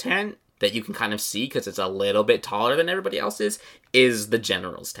biggest tent that you can kind of see because it's a little bit taller than everybody else's is the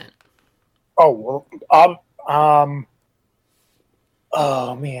general's tent. Oh, well,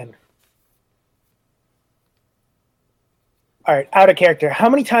 oh man. All right, out of character. How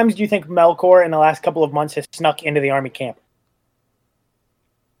many times do you think Melkor in the last couple of months has snuck into the army camp?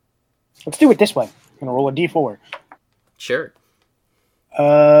 Let's do it this way. I'm gonna roll a d4. Sure.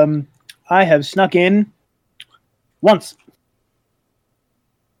 I have snuck in once.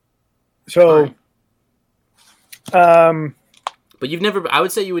 So, But you've never, I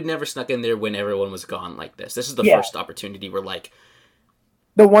would say you would never snuck in there when everyone was gone like this. This is the Yeah. first opportunity where like,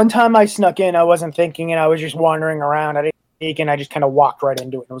 the one time I snuck in, I wasn't thinking, and I was just wandering around. I didn't sneak, and I just kind of walked right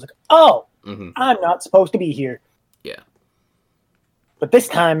into it. And I was like, "Oh, I'm not supposed to be here." yeah. But this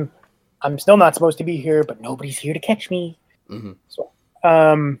time, I'm still not supposed to be here. But nobody's here to catch me. So,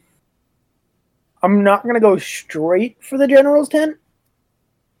 I'm not gonna go straight for the general's tent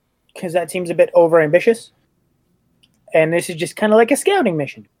because that seems a bit over ambitious. and this is just kind of like a scouting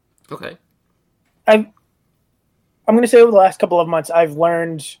mission. Okay. I'm going to say over the last couple of months, I've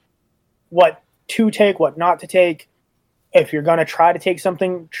learned what to take, what not to take. If you're going to try to take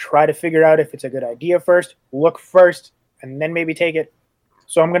something, try to figure out if it's a good idea first, look first, and then maybe take it.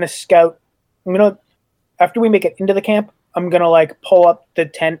 So I'm going to scout. After we make it into the camp, I'm going to like pull up the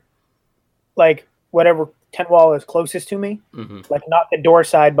tent, like whatever tent wall is closest to me, like not the door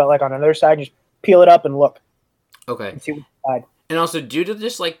side, but like on another side, just peel it up and look. Okay. And see what's inside. And also, due to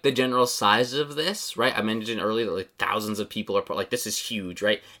just, like, the general size of this, right? I mentioned earlier that, like, thousands of people are... Like, this is huge,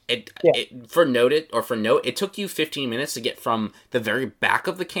 right? For note, it took you 15 minutes to get from the very back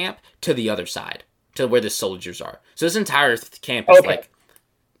of the camp to the other side, to where the soldiers are. So this entire camp is, like,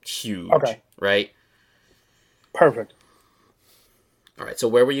 huge, right? Perfect. All right, so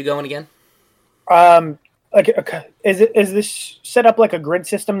where were you going again? Is this set up like a grid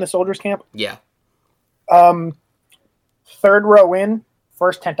system, the soldiers' camp? Yeah. Third row in,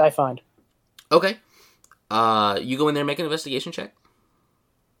 first tent I find. Okay. You go in there and make an investigation check.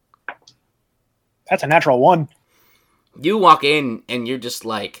 That's a natural 1. You walk in and you're just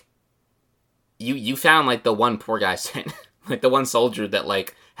like, you found like the one poor guy's tent, like the one soldier that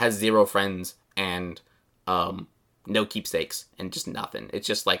like has 0 friends and no keepsakes and just nothing. It's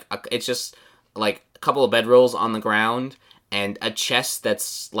just like a couple of bedrolls on the ground and a chest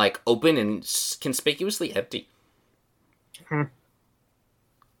that's like open and conspicuously empty.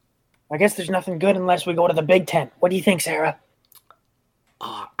 I guess there's nothing good unless we go to the big tent. What do you think, Sarah?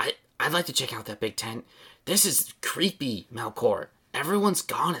 Oh, I'd like to check out that big tent. This is creepy, Melkor. Everyone's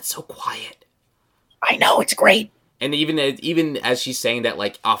gone. It's so quiet. I know, it's great. And even as she's saying that,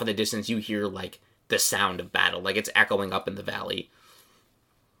 like, off in the distance, you hear, like, the sound of battle. Like, it's echoing up in the valley.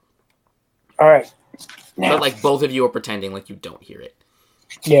 All right. Now, but, like, both of you are pretending like you don't hear it.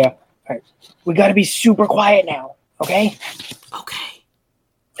 Yeah. All right. We got to be super quiet now, okay? Okay.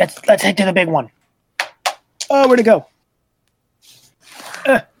 Let's head to the big one. Oh, where'd it go?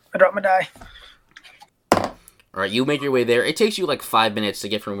 I dropped my die. All right, you make your way there. It takes you, like, 5 minutes to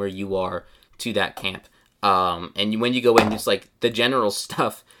get from where you are to that camp. And when you go in, it's like the general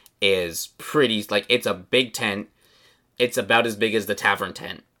stuff is pretty, like, it's a big tent. It's about as big as the tavern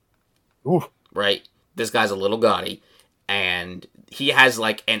tent. Ooh. Right? This guy's a little gaudy. And he has,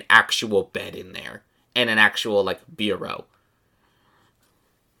 like, an actual bed in there. And an actual, like, bureau.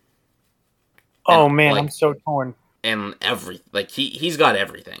 Oh, and, man, like, I'm so torn. And he's got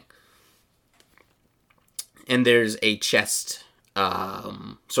everything. And there's a chest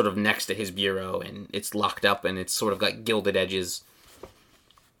sort of next to his bureau, and it's locked up, and it's sort of got gilded edges.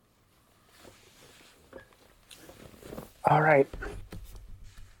 All right.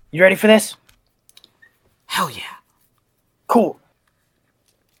 You ready for this? Hell yeah. Cool.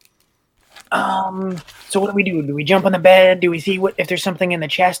 So what do we do? Do we jump on the bed? Do we see if there's something in the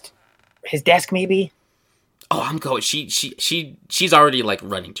chest? His desk, maybe? Oh, I'm going. She's already like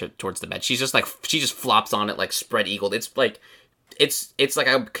running towards the bed. She just flops on it like spread eagled. It's like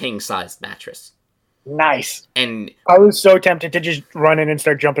a king sized mattress. Nice. And I was so tempted to just run in and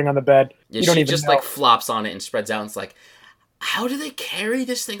start jumping on the bed. Yeah, she just like flops on it and spreads out. And it's like, how do they carry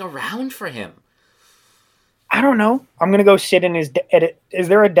this thing around for him? I don't know. I'm gonna go sit in his. Is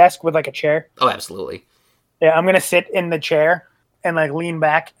there a desk with like a chair? Oh, absolutely. Yeah, I'm gonna sit in the chair and like lean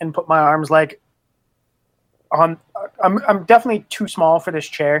back and put my arms like on. I'm definitely too small for this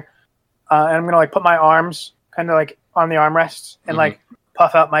chair, and I'm gonna like put my arms kind of like on the armrests and like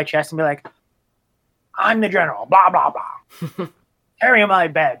puff out my chest and be like, "I'm the general." Blah blah blah. Carry my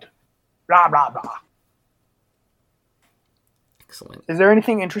bed. Blah blah blah. Excellent. Is there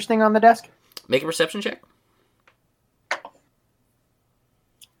anything interesting on the desk? Make a perception check.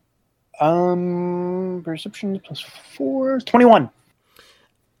 Perception plus 4, 21.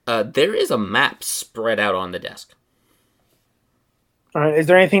 There is a map spread out on the desk. All right. Is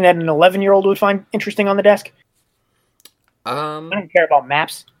there anything that an 11-year-old would find interesting on the desk? I don't care about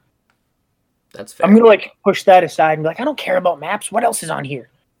maps. That's fair. I'm gonna like push that aside and be like, I don't care about maps. What else is on here?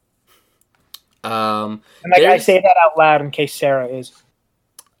 And like I say that out loud in case Sarah is.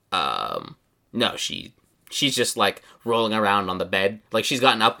 No, she's just like rolling around on the bed. Like she's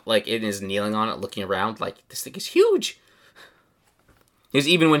gotten up, like it is kneeling on it, looking around. Like this thing is huge. Because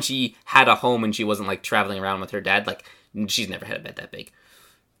even when she had a home and she wasn't like traveling around with her dad, like she's never had a bed that big,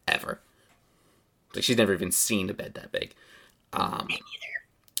 ever. Like she's never even seen a bed that big. Me neither.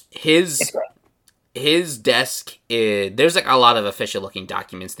 His desk is, there's like a lot of official looking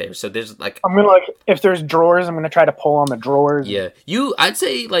documents there. So there's like, I'm gonna like, if there's drawers, I'm gonna try to pull on the drawers. Yeah, I'd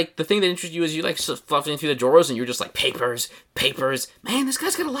say like the thing that interests you is you like fluffing through the drawers and you're just like papers. Man, this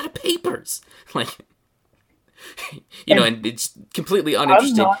guy's got a lot of papers. Like, And and it's completely I'm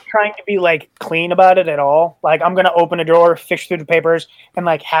uninterested. not trying to be like clean about it at all. Like I'm gonna open a drawer, fish through the papers, and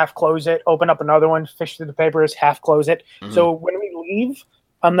like half close it, open up another one, fish through the papers, half close it. Mhm. So when we leave,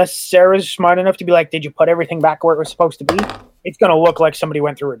 unless Sarah's smart enough to be like, "Did you put everything back where it was supposed to be?" It's gonna look like somebody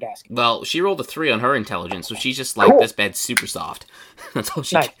went through her desk. Well, she rolled a 3 on her intelligence, so she's just like, Cool. this bed's super soft. That's all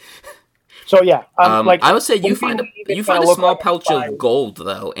she. Nice. So yeah, like I would say you when we find leave, it's a gonna look small like pouch it's of gold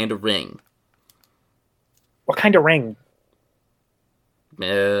though, and a ring. What kind of ring?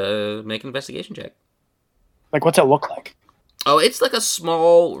 Make an investigation check. Like, what's it look like? Oh, it's like a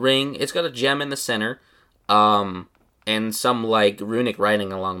small ring. It's got a gem in the center, and some like runic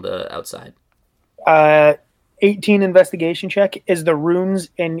writing along the outside. 18 investigation check. Is the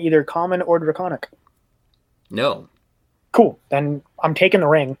runes in either common or draconic? No. Cool. Then I'm taking the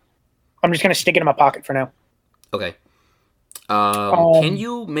ring. I'm just gonna stick it in my pocket for now. Okay. Can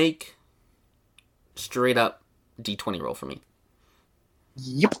you make straight up D20 roll for me?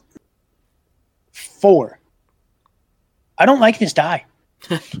 Yep. 4. I don't like this die.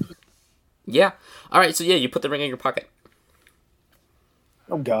 Yeah. All right. So yeah, you put the ring in your pocket.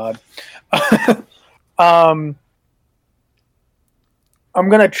 Oh God. I'm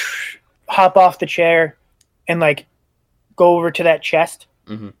gonna hop off the chair and like go over to that chest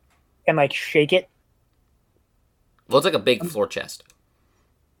and like shake it. Well, it's like a big floor chest.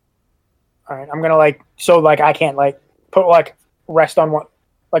 All right. I'm gonna like I can't like put like rest on one,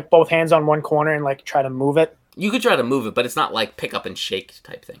 like both hands on one corner and like try to move it. You could try to move it, but it's not like pick up and shake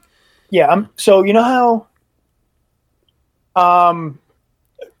type thing. Yeah. So you know how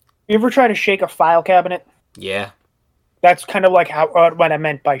you ever try to shake a file cabinet? Yeah. That's kind of like what I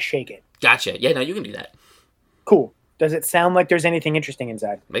meant by shake it. Gotcha. Yeah, no, you can do that. Cool. Does it sound like there's anything interesting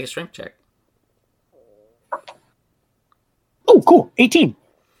inside? Make a strength check. Oh, cool. 18.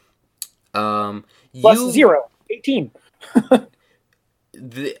 Plus 0. 18.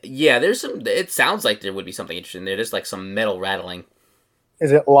 Yeah, there's some. It sounds like there would be something interesting there. There's like some metal rattling.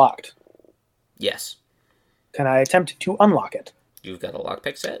 Is it locked? Yes. Can I attempt to unlock it? You've got a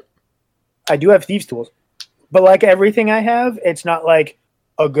lockpick set? I do have thieves' tools. But like everything I have, it's not like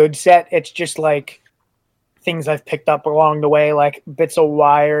a good set. It's just like things I've picked up along the way, like bits of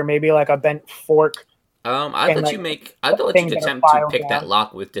wire, maybe like a bent fork. I'd let you attempt to pick that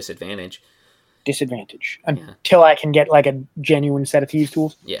lock with disadvantage. Disadvantage until I can get like a genuine set of thieves'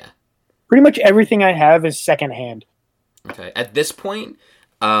 tools. Yeah. Pretty much everything I have is secondhand. Okay. At this point,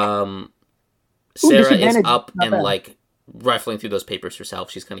 Sarah is up and like rifling through those papers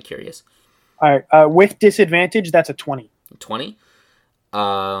herself. She's kind of curious. All right. With disadvantage, that's a 20. 20?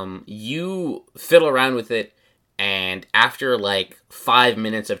 You fiddle around with it, and after like 5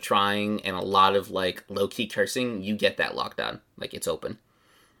 minutes of trying and a lot of like low-key cursing, you get that locked down. Like it's open.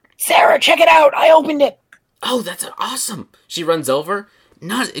 Sarah, check it out! I opened it! Oh, that's awesome! She runs over,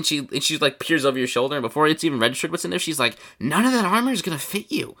 and she like peers over your shoulder, and before it's even registered what's in there, she's like, "None of that armor is gonna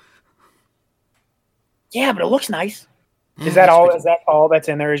fit you." Yeah, but it looks nice. Is that all? Is that all that's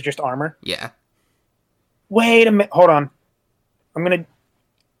in there? Is just armor? Yeah. Wait a minute. Hold on. I'm gonna.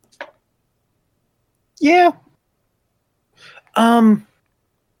 Yeah.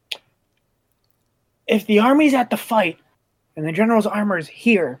 If the army's at the fight and the general's armor is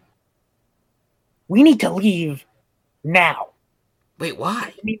here, we need to leave now. Wait,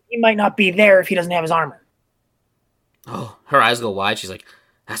 why? I mean, he might not be there if he doesn't have his armor. Oh, her eyes go wide. She's like,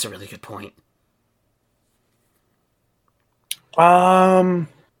 "That's a really good point." And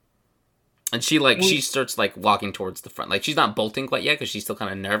she starts like walking towards the front. Like she's not bolting quite yet because she's still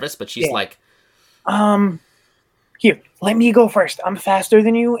kind of nervous, but she's like, here, let me go first. I'm faster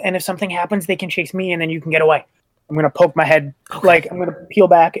than you, and if something happens, they can chase me, and then you can get away. I'm gonna poke my head, like I'm gonna peel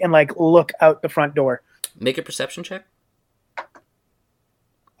back and like look out the front door. Make a perception check.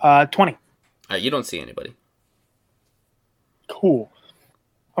 20. All right, you don't see anybody. Cool.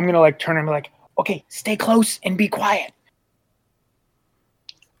 I'm gonna like turn and be like, okay, stay close and be quiet.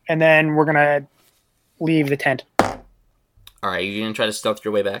 And then we're gonna leave the tent. All right, you're gonna try to stealth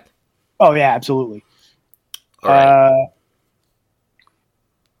your way back? Oh yeah, absolutely. All right.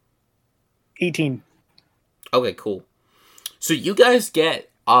 18. Okay, cool. So you guys get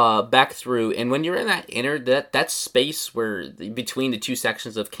back through, and when you're in that space where between the two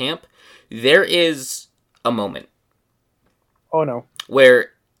sections of camp, there is a moment. Oh no.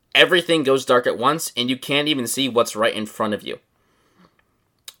 Where everything goes dark at once, and you can't even see what's right in front of you.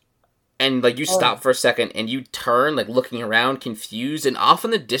 And like you stop for a second, and you turn, like looking around, confused, and off in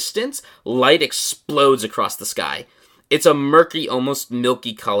the distance, light explodes across the sky. It's a murky, almost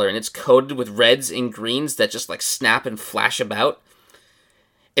milky color, and it's coated with reds and greens that just like snap and flash about.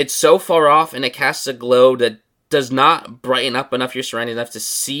 It's so far off, and it casts a glow that does not brighten up enough your surroundings enough to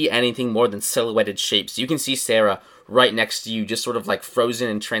see anything more than silhouetted shapes. You can see Sarah right next to you, just sort of like frozen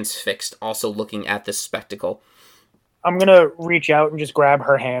and transfixed, also looking at this spectacle. I'm gonna reach out and just grab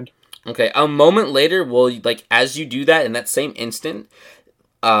her hand. Okay, a moment later, like as you do that in that same instant,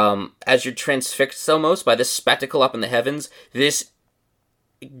 as you're transfixed almost by this spectacle up in the heavens, this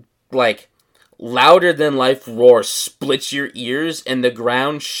like louder than life roar splits your ears, and the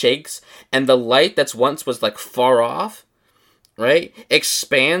ground shakes, and the light that's once was like far off, right,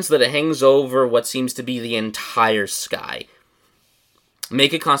 expands so that it hangs over what seems to be the entire sky.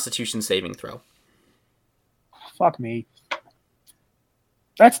 Make a Constitution saving throw. Fuck me.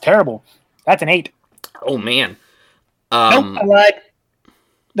 That's terrible. That's an 8. Oh man. Nope, I lied.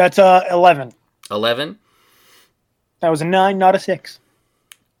 That's 11. 11. That was a 9, not a 6.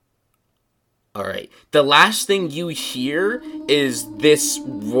 All right. The last thing you hear is this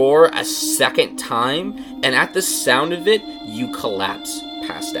roar a second time, and at the sound of it, you collapse,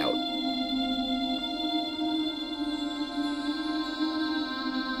 passed out.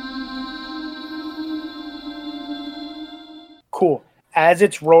 Cool. As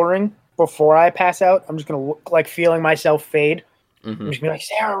it's roaring, before I pass out, I'm just gonna look like feeling myself fade. Mm-hmm. I'm just gonna be like,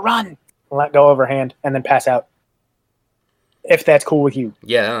 Sarah, run! And let go of her hand, and then pass out. If that's cool with you.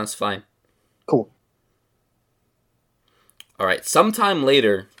 Yeah, that's fine. Cool. All right. Sometime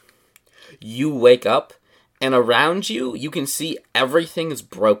later, you wake up, and around you, you can see everything is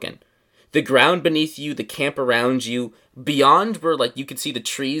broken. The ground beneath you, the camp around you, beyond where like you could see the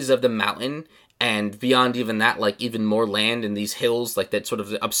trees of the mountain, and beyond even that, like even more land and these hills like that sort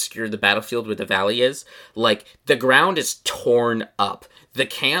of obscure the battlefield where the valley is. Like the ground is torn up. The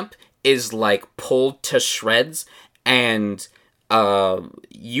camp is like pulled to shreds, and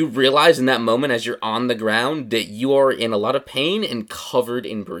you realize in that moment as you're on the ground that you are in a lot of pain and covered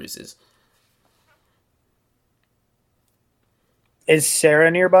in bruises. Is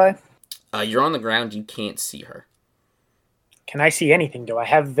Sarah nearby? You're on the ground. You can't see her. Can I see anything? Do I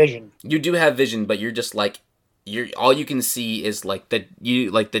have vision? You do have vision, but you're just like all you can see is like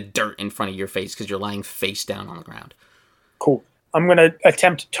the dirt in front of your face because you're lying face down on the ground. Cool. I'm gonna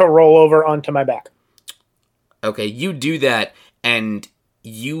attempt to roll over onto my back. Okay, you do that, and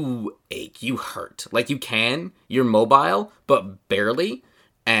you ache. You hurt. Like you're mobile, but barely,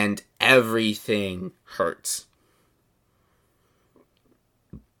 and everything hurts.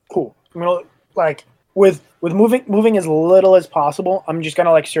 Cool. I'm gonna like with moving as little as possible. I'm just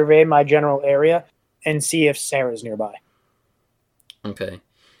gonna like survey my general area and see if Sarah's nearby. Okay.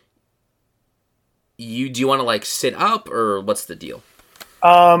 Do you want to like sit up or what's the deal?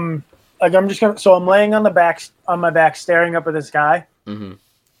 Like I'm just gonna. So I'm laying on my back, staring up at the sky. Mm-hmm.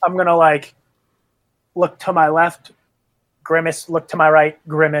 I'm gonna like look to my left, grimace. Look to my right,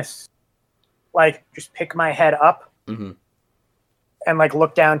 grimace. Like just pick my head up. Mm-hmm. And like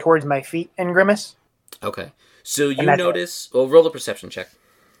look down towards my feet and grimace. Okay. So you notice... Well, roll a perception check.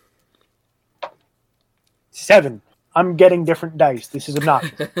 7. I'm getting different dice. This is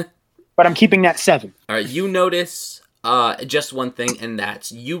obnoxious. But I'm keeping that 7. All right. You notice just one thing, and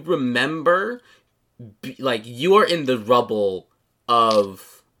that's you remember... like, you are in the rubble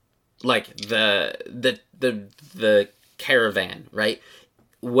of... like, the caravan, right?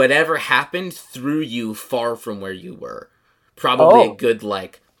 Whatever happened threw you far from where you were. Probably a good,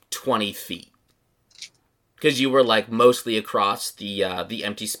 like, 20 feet. Because you were, like, mostly across the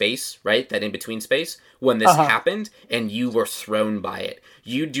empty space, right? That in-between space. When this happened, and you were thrown by it.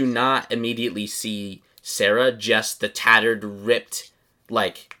 You do not immediately see Sarah, just the tattered, ripped,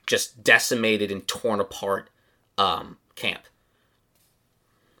 like, just decimated and torn apart camp.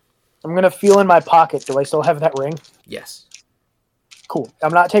 I'm going to feel in my pocket. Do I still have that ring? Yes. Cool.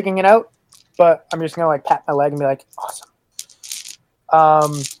 I'm not taking it out, but I'm just going to, like, pat my leg and be like, awesome.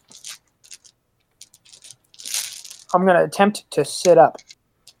 I'm going to attempt to sit up.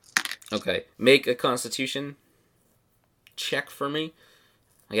 Okay. Make a Constitution check for me.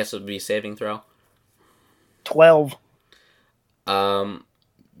 I guess it would be a saving throw. 12.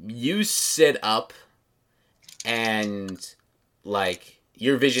 You sit up and, like,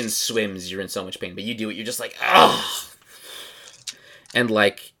 your vision swims. You're in so much pain, but you do it. You're just like, ugh. And,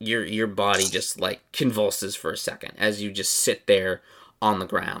 like, your body just, like, convulses for a second as you just sit there on the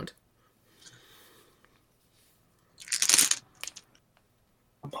ground.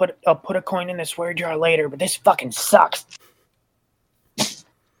 I'll put a coin in the swear jar later, but this fucking sucks.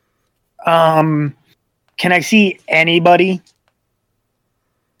 Can I see anybody?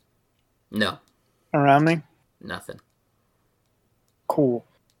 No. Around me? Nothing. Cool.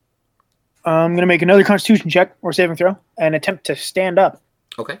 I'm going to make another Constitution check or saving throw and attempt to stand up.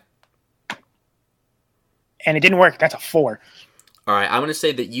 Okay. and it didn't work. That's a 4. All right, I'm gonna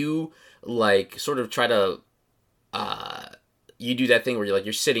say that you like sort of try to you do that thing where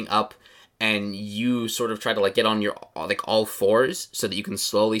you're sitting up and you sort of try to like get on your like all fours so that you can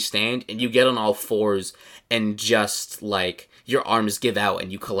slowly stand, and you get on all fours and just like your arms give out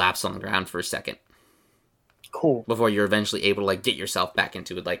and you collapse on the ground for a second. Cool. Before you're eventually able to like get yourself back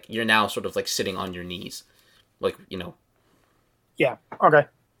into it. Like you're now sort of like sitting on your knees. Like, Yeah. Okay.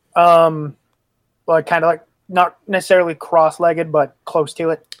 Like kind of like not necessarily cross-legged, but close to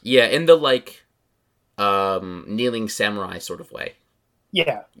it. Yeah, in the like kneeling samurai sort of way.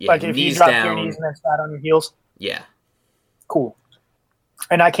 Yeah. Yeah, Like if you drop your knees and then flat on your heels. Yeah. Cool.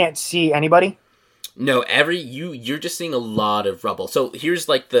 And I can't see anybody? No, you're just seeing a lot of rubble. So here's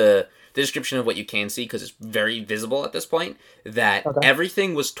like the description of what you can see, because it's very visible at this point, that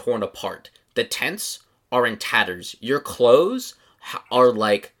everything was torn apart. The tents are in tatters. Your clothes are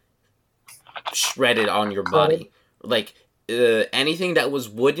like shredded on your body. Like anything that was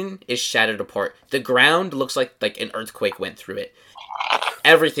wooden is shattered apart. The ground looks like an earthquake went through it.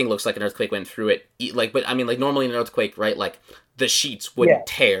 Everything looks like an earthquake went through it. Like, but I mean, like normally in an earthquake, right? Like the sheets wouldn't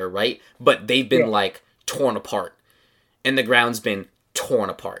tear, right? But they've been like torn apart, and the ground's been torn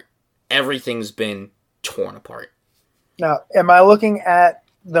apart. Everything's been torn apart. Now, am I looking at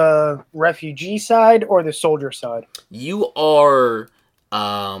the refugee side or the soldier side? You are,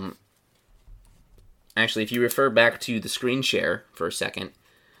 actually, if you refer back to the screen share for a second,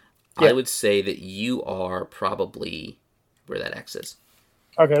 I would say that you are probably where that X is.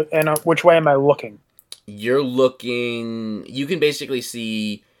 Okay, and which way am I looking? You're looking, you can basically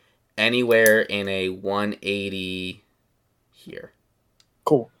see anywhere in a 180 here.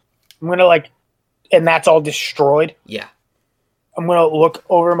 Cool. I'm going to and that's all destroyed? Yeah. I'm going to look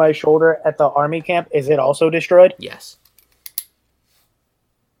over my shoulder at the army camp. Is it also destroyed? Yes.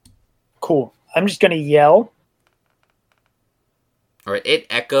 Cool. I'm just going to yell. All right. It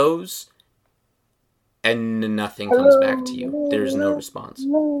echoes, and nothing comes back to you. There's no response.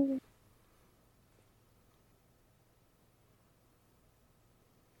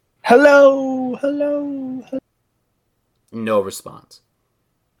 Hello. Hello. No response.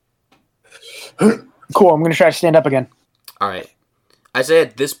 Cool. I'm going to try to stand up again. All right. I say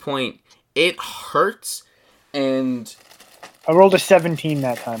at this point, it hurts, and I rolled a 17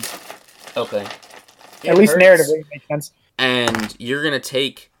 that time. Okay. At least narratively, it makes sense. And you're going to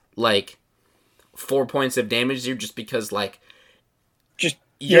take, 4 points of damage here just because,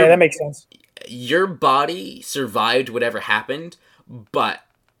 yeah, that makes sense. Your body survived whatever happened, but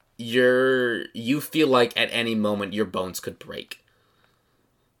you feel like at any moment your bones could break.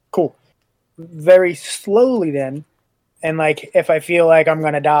 Cool. Very slowly then, and if I feel like I'm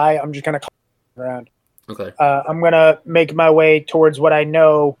going to die, I'm just going to around. Okay. I'm going to make my way towards what I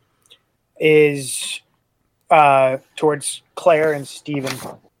know is towards Claire and Steven.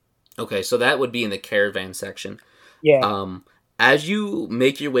 Okay, so that would be in the caravan section. Yeah. As you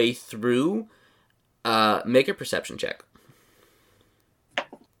make your way through, make a perception check.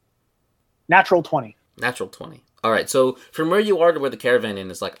 Natural 20. Natural 20. All right, so from where you are to where the caravan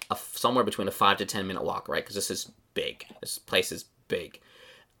is somewhere between a 5 to 10 minute walk, right? Because this is big. This place is big.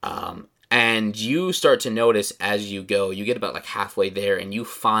 And you start to notice as you go, you get about halfway there, and you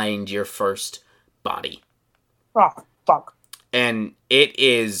find your first body. Oh, fuck. And it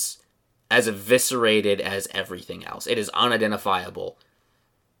is as eviscerated as everything else. It is unidentifiable.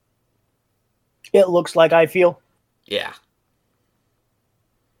 It looks like I feel. Yeah.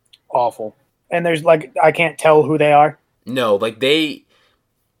 Awful. And there's I can't tell who they are. No, they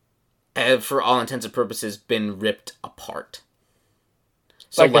have, for all intents and purposes, been ripped apart.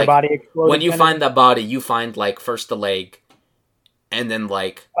 So their body exploded. When you find that body, you find first the leg, and then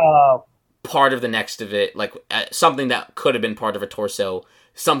part of the next of it, something that could have been part of a torso,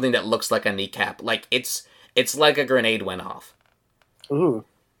 something that looks like a kneecap. It's like a grenade went off. Ooh.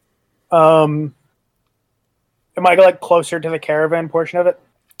 Am I closer to the caravan portion of it?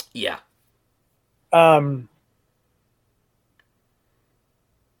 Yeah.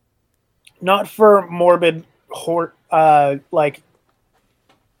 Not for morbid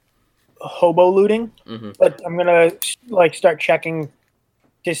hobo looting, but I'm gonna start checking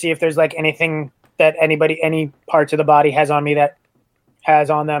to see if there's anything that any parts of the body has on me that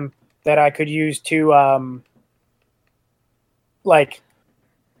has on them that I could use to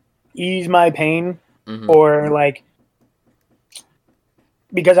ease my pain, or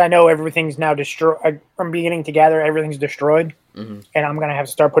because I know everything's now destroyed. I'm beginning to gather everything's destroyed, and I'm gonna have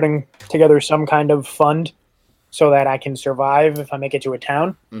to start putting together some kind of fund so that I can survive if I make it to a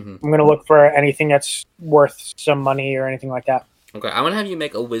town. I'm gonna look for anything that's worth some money or anything like that. Okay, I'm gonna have you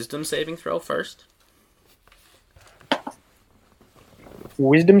make a wisdom saving throw first.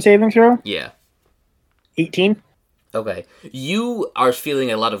 Wisdom saving throw? Yeah. 18. Okay. You are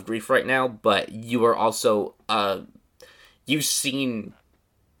feeling a lot of grief right now, but you are also you've seen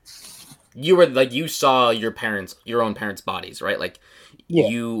you saw your own parents' bodies, right? Like Yeah.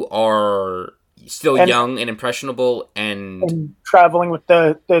 you are still And, young and impressionable and traveling with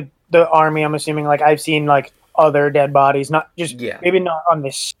the army, I'm assuming, like, I've seen, like, other dead bodies, not just, yeah. maybe not on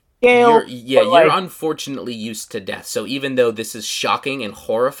this scale, but, You're like, unfortunately used to death. So even though this is shocking and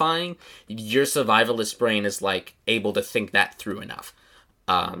horrifying, your survivalist brain is like able to think that through enough.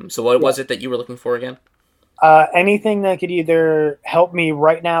 So what was it that you were looking for again? anything that could either help me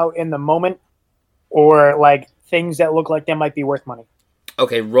right now in the moment or, like, things that look like they might be worth money.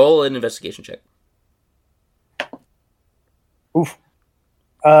 Okay, roll an investigation check. Oof.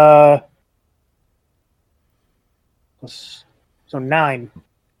 So 9.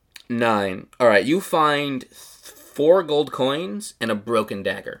 9. All right, you find 4 gold coins and a broken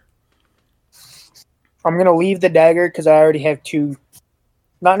dagger. I'm gonna leave the dagger because I already have 2,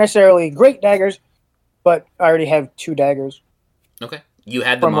 not necessarily great daggers, but I already have 2 daggers. Okay, you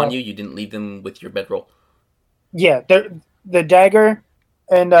had them on you. You didn't leave them with your bedroll. Yeah, the dagger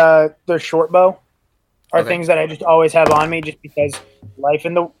and the short bow are things that I just always have on me, just because life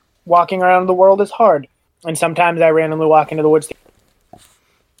in the walking around the world is hard, and sometimes I randomly walk into the woods,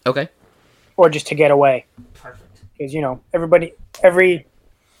 Okay. or just to get away. Perfect. Because every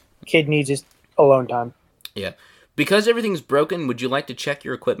kid needs his alone time. Yeah. Because everything's broken, would you like to check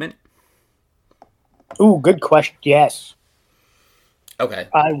your equipment? Ooh, good question. Yes. Okay.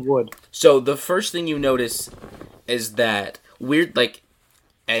 I would. So the first thing you notice is that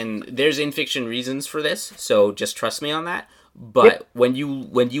and there's in fiction reasons for this, so just trust me on that. But when you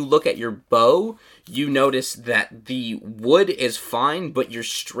look at your bow, you notice that the wood is fine, but your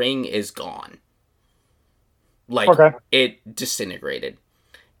string is gone. Like it disintegrated,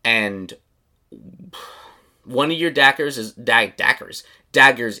 and one of your daggers is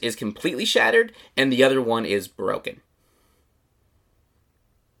completely shattered, and the other one is broken.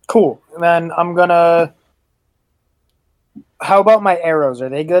 Cool. And then I'm gonna. How about my arrows? Are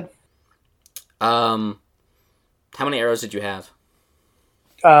they good? How many arrows did you have?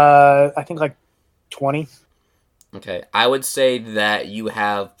 I think like 20. Okay, I would say that you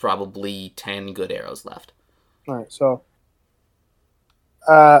have probably 10 good arrows left. All right, so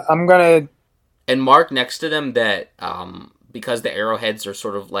I'm gonna and mark next to them that because the arrowheads are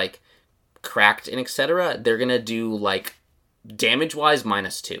sort of like cracked and etc. They're gonna do like damage wise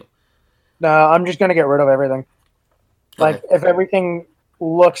 -2. No, I'm just gonna get rid of everything. Like, okay. If everything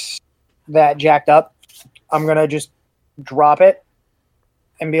looks that jacked up, I'm gonna just drop it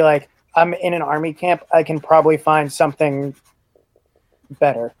and be like, I'm in an army camp. I can probably find something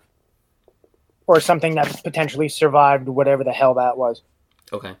better, or something that potentially survived whatever the hell that was.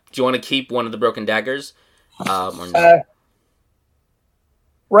 Okay. Do you want to keep one of the broken daggers? Or no?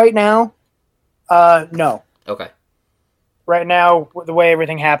 Right now, no. Okay. Right now, the way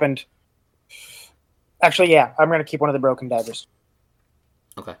everything happened, actually, yeah, I'm going to keep one of the broken daggers.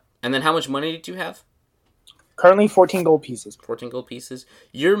 Okay. And then how much money did you have? Currently 14 gold pieces. 14 gold pieces?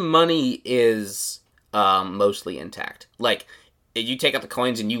 Your money is mostly intact. Like, you take out the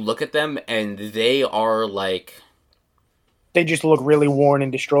coins and you look at them, and they are like... They just look really worn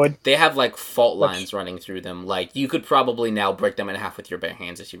and destroyed. They have like fault lines running through them. Like, you could probably now break them in half with your bare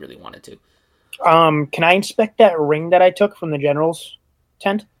hands if you really wanted to. Can I inspect that ring that I took from the general's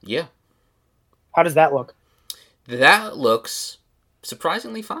tent? Yeah. How does that look? That looks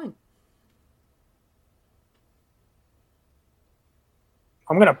surprisingly fine.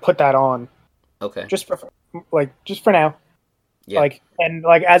 I'm gonna put that on. Okay. Just for now. Yeah. And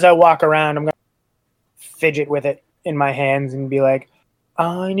as I walk around, I'm gonna fidget with it in my hands and be like,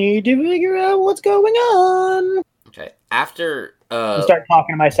 I need to figure out what's going on. Okay. After and start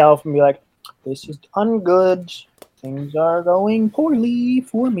talking to myself and be like, this is ungood. Things are going poorly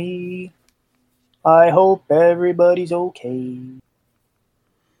for me. I hope everybody's okay.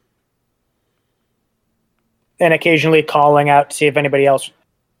 And occasionally calling out to see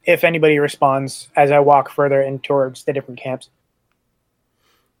if anybody responds as I walk further in towards the different camps.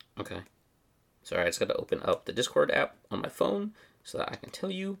 Okay. Sorry, I just got to open up the Discord app on my phone so that I can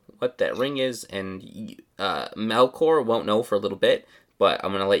tell you what that ring is. And Melkor won't know for a little bit, but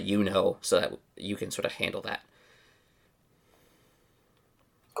I'm going to let you know so that you can sort of handle that.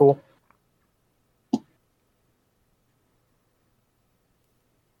 Cool.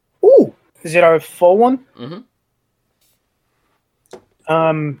 Ooh, is it our full one? Mm-hmm.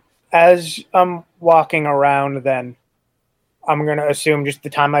 As I'm walking around, then I'm going to assume just the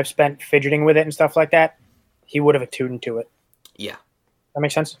time I've spent fidgeting with it and stuff like that, he would have attuned to it. Yeah. That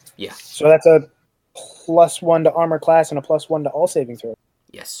makes sense. Yeah. So that's a +1 to armor class and a +1 to all saving throw.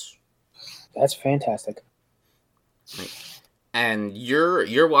 Yes. That's fantastic. Right. And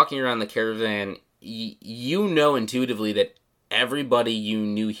you're walking around the caravan. You know intuitively that everybody you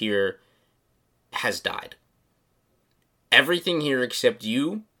knew here has died. Everything here except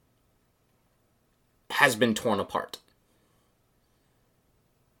you has been torn apart.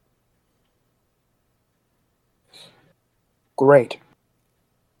 Great.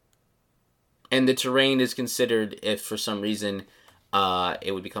 And the terrain is considered, if for some reason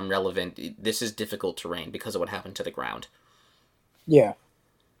it would become relevant, this is difficult terrain because of what happened to the ground. Yeah.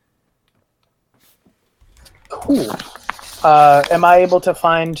 Cool. Am I able to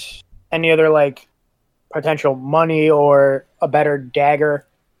find any other like potential money or a better dagger?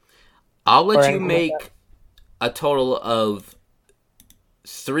 I'll let you anything like that? make a total of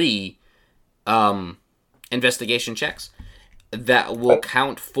 3 investigation checks that will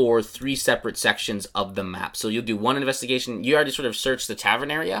count for 3 separate sections of the map. So you'll do 1 investigation. You already sort of searched the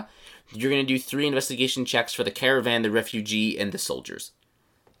tavern area. You're going to do 3 investigation checks for the caravan, the refugee, and the soldiers.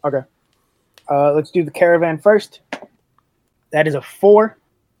 Okay. Let's do the caravan first. That is a 4.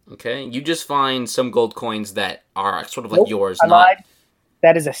 Okay. You just find some gold coins that are sort of like yours. I lied.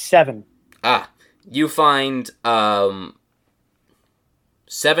 That is a 7. You find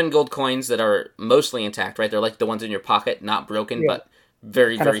 7 gold coins that are mostly intact, right? They're like the ones in your pocket, not broken, but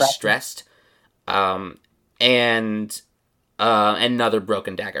very, very stressed. And another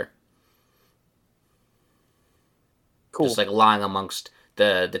broken dagger. Cool. Just like lying amongst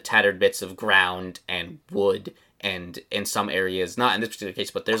the tattered bits of ground and wood, and in some areas, not in this particular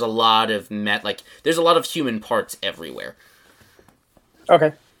case, but there's a lot of there's a lot of human parts everywhere.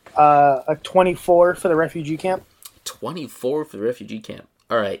 Okay. A 24 for the refugee camp. 24 for the refugee camp.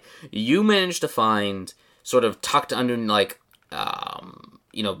 All right. You managed to find sort of tucked under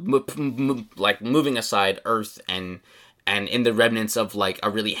moving aside earth and in the remnants of like a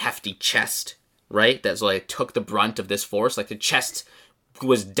really hefty chest, right? That's like took the brunt of this force. Like the chest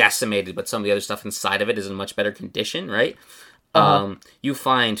was decimated, but some of the other stuff inside of it is in much better condition, right? You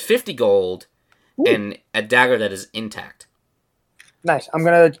find 50 gold and a dagger that is intact. Nice. I'm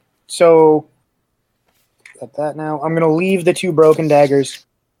gonna at that now. I'm gonna leave the 2 broken daggers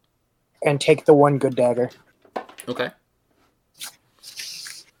and take the 1 good dagger. Okay.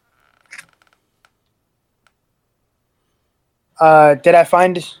 Did I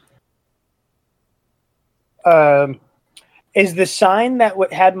find? Is the sign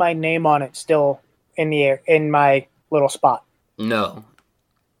that had my name on it still in the air in my little spot? No.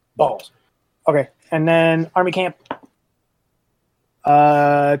 Balls. Okay, and then army camp.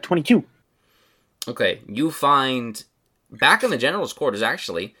 22. Okay, you find back in the general's quarters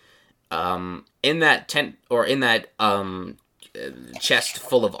actually, in that tent or in that chest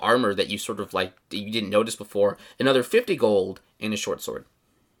full of armor that you sort of like you didn't notice before, another 50 gold in a short sword.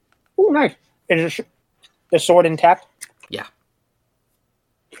 Oh, nice. Is the sword intact? Yeah.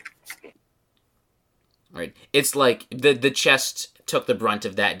 Right. It's like the chest took the brunt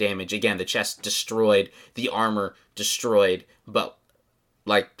of that damage. Again, the chest destroyed, the armor destroyed, but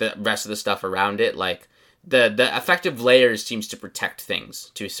like the rest of the stuff around it, like the effective layers seems to protect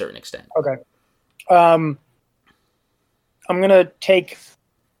things to a certain extent. Okay. I'm gonna take.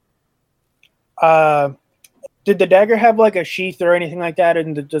 Did the dagger have like a sheath or anything like that?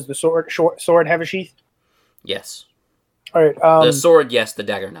 And does the sword have a sheath? Yes. All right. The sword, yes. The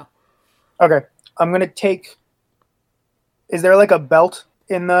dagger, no. Okay. I'm gonna take. Is there like a belt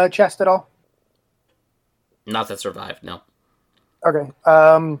in the chest at all? Not that survived. No. Okay.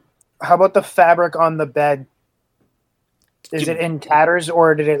 How about the fabric on the bed? Is it in tatters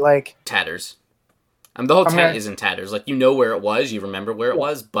or did it like tatters? The whole tent is in tatters. Like you know where it was, you remember where it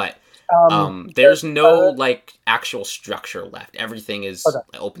was, but there's no like actual structure left. Everything is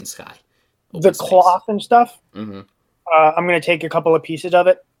open sky. The cloth and stuff. Mm-hmm. I'm gonna take a couple of pieces of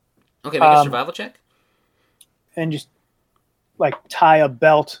it. Okay, make a survival check. And just like tie a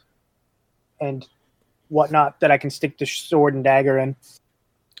belt and whatnot that I can stick the sword and dagger in.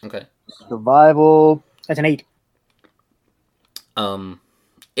 Okay. Survival. That's an 8.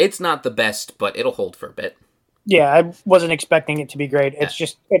 It's not the best, but it'll hold for a bit. Yeah, I wasn't expecting it to be great. It's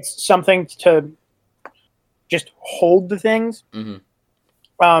just it's something to just hold the things. Mm-hmm.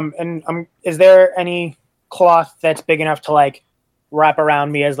 And is there any cloth that's big enough to like wrap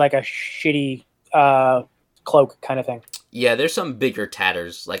around me as like a shitty cloak kind of thing? Yeah, there's some bigger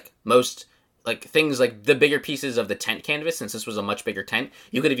tatters. Like most, like things like the bigger pieces of the tent canvas. Since this was a much bigger tent,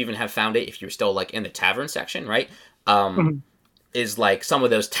 you could have even have found it if you were still like in the tavern section, right? Is like some of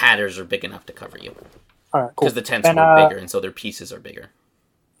those tatters are big enough to cover you. All right, cool. Because the tents were bigger, and so their pieces are bigger.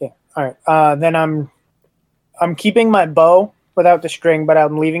 Yeah. All right. Then I'm keeping my bow without the string, but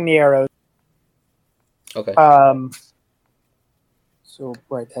I'm leaving the arrows. Okay. So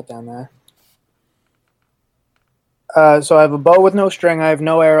write that down there. So I have a bow with no string. I have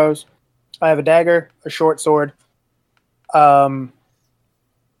no arrows. I have a dagger, a short sword. The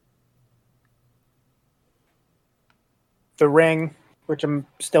ring, which I'm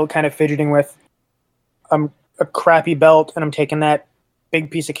still kind of fidgeting with. A crappy belt, and I'm taking that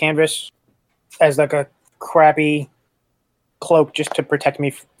big piece of canvas as like a crappy cloak just to protect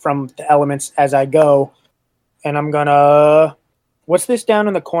me from the elements as I go. And I'm gonna. What's this down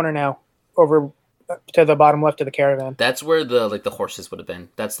in the corner now? Over to the bottom left of the caravan. That's where the horses would have been.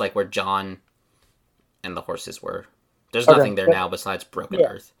 That's like where John and the horses were. There's Okay. nothing there now besides broken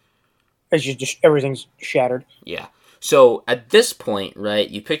earth. It's just everything's shattered. Yeah. So at this point, right,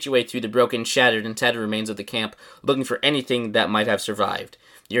 you picked your way through the broken, shattered, and tattered remains of the camp, looking for anything that might have survived.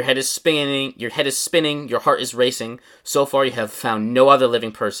 Your head is spinning, your heart is racing. So far you have found no other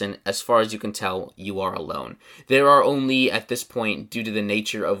living person. As far as you can tell, you are alone. There are only, at this point, due to the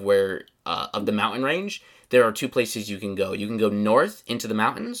nature of where of the mountain range, there are two places you can go. You can go north into the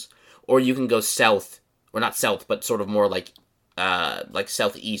mountains, or you can go south, or not south, but sort of more like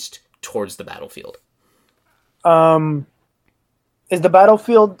southeast towards the battlefield. Is the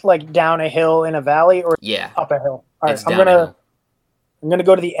battlefield like down a hill in a valley or up a hill? All right, I'm gonna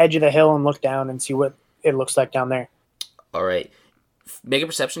go to the edge of the hill and look down and see what it looks like down there. All right, make a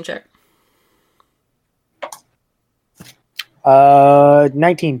perception check.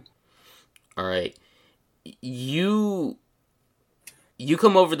 19. All right, you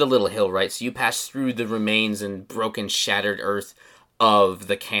come over the little hill, right? So you pass through the remains and broken, shattered earth of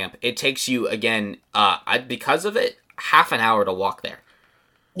the camp. It takes you again, because of it, half an hour to walk there.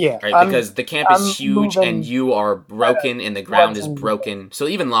 Yeah, right. Because the camp is huge and you are broken and the ground is broken. So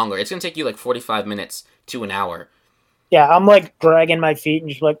even longer. It's gonna take you like 45 minutes to an hour. Yeah, I'm like dragging my feet and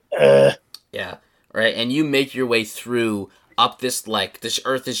just like, ugh. Yeah, right. And you make your way through up this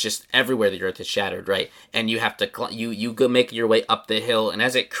earth is just everywhere. The earth is shattered, right? And you have to you go make your way up the hill, and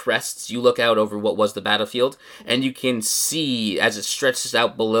as it crests, you look out over what was the battlefield, and you can see as it stretches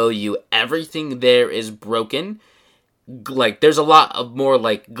out below you, everything there is broken. Like there's a lot of more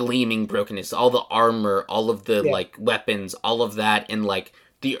like gleaming brokenness, all the armor, all of the like weapons, all of that, and like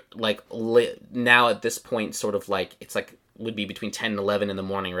the now at this point, sort of like it's like would be between 10 and 11 in the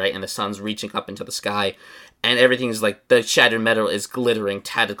morning, right? And the sun's reaching up into the sky, and everything's like the shattered metal is glittering,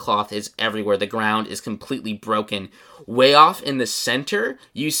 tattered cloth is everywhere, the ground is completely broken. Way off in the center,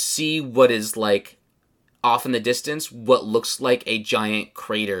 you see what is like off in the distance, what looks like a giant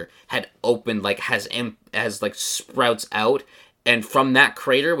crater had opened, like has like sprouts out, and from that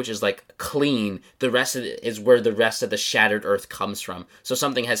crater, which is like clean, the rest of it is where the rest of the shattered earth comes from. So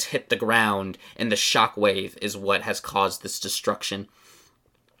something has hit the ground, and the shockwave is what has caused this destruction.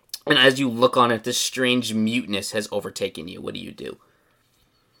 And as you look on it, this strange muteness has overtaken you. What do you do?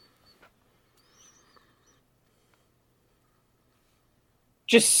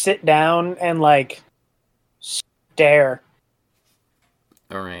 Just sit down and like stare.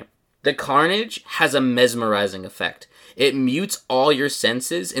 All right. The carnage has a mesmerizing effect. It mutes all your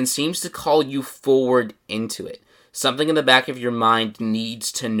senses and seems to call you forward into it. Something in the back of your mind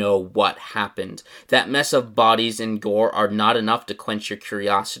needs to know what happened. That mess of bodies and gore are not enough to quench your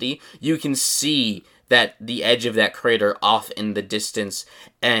curiosity. You can see that the edge of that crater off in the distance,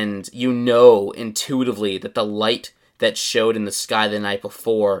 and you know intuitively that the light that showed in the sky the night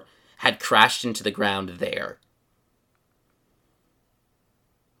before had crashed into the ground there.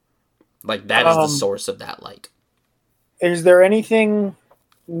 Like, that is the source of that light. Is there anything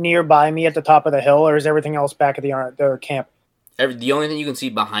nearby me at the top of the hill, or is everything else back at the camp? The only thing you can see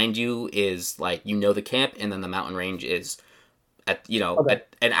behind you is, like, the camp, and then the mountain range is at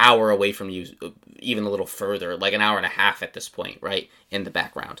an hour away from you, even a little further, like an hour and a half at this point, right, in the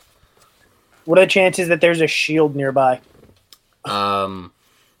background. What are the chances that there's a shield nearby? None.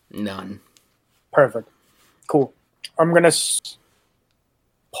 Perfect. Cool. I'm going to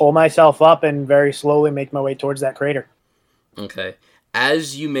pull myself up and very slowly make my way towards that crater. Okay.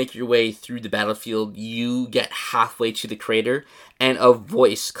 As you make your way through the battlefield, you get halfway to the crater, and a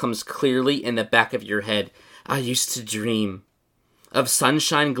voice comes clearly in the back of your head. I used to dream of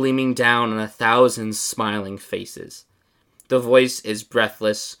sunshine gleaming down on 1,000 smiling faces. The voice is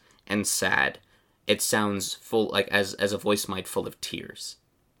breathless and sad. It sounds full, like as a voice might, full of tears.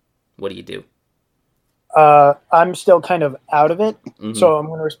 What do you do? I'm still kind of out of it, so I'm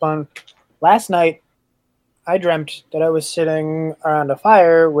going to respond. Last night, I dreamt that I was sitting around a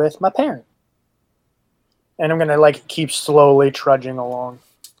fire with my parents. And I'm going to, keep slowly trudging along.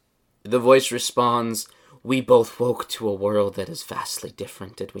 The voice responds, "We both woke to a world that is vastly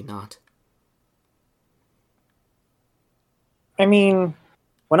different, did we not?" I mean,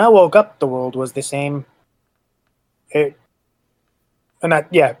 when I woke up, the world was the same. It, when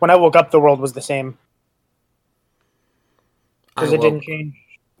I woke up, the world was the same I because it didn't woke. change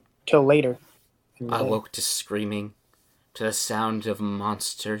till later in the I day. woke to screaming, to the sound of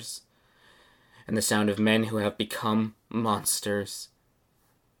monsters, and the sound of men who have become monsters.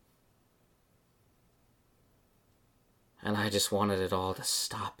 And I just wanted it all to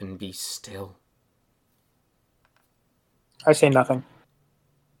stop and be still. I say nothing.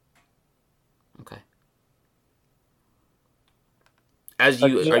 Okay. As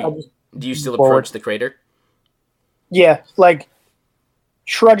you I just do you move still forward. approach the crater? Yeah, like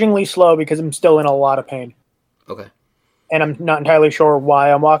trudgingly slow because I'm still in a lot of pain, Okay. and I'm not entirely sure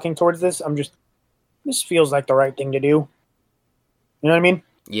why I'm walking towards this. This feels like the right thing to do. You know what I mean?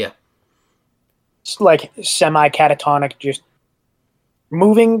 Yeah. It's like semi catatonic, just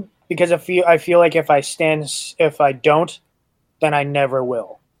moving because I feel like if I don't, then I never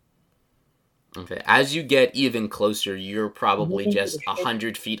will. Okay. As you get even closer, you're probably Moving to just the shape.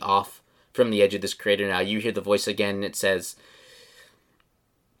 100 feet off from the edge of this crater now. You hear the voice again, and it says,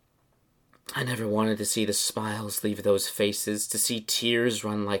 "I never wanted to see the smiles leave those faces, to see tears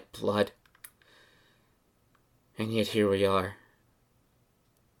run like blood. And yet here we are.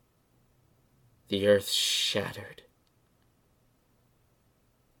 The earth shattered."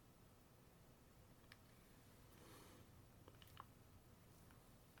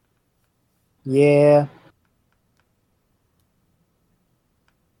 Yeah.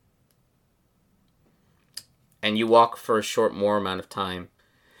 And you walk for a short more amount of time,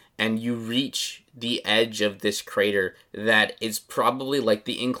 and you reach the edge of this crater that is probably like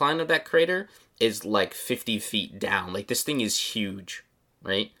the incline of that crater is like 50 feet down. Like this thing is huge,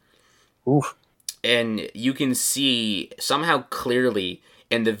 right? Oof. And you can see somehow clearly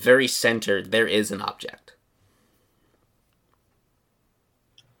in the very center there is an object.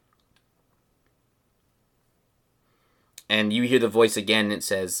 And you hear the voice again, and it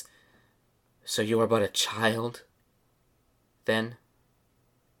says, "So you are but a child, then?"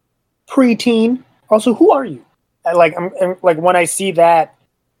 Preteen. Also, who are you? I'm like when I see that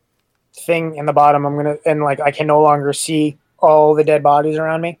thing in the bottom, like I can no longer see all the dead bodies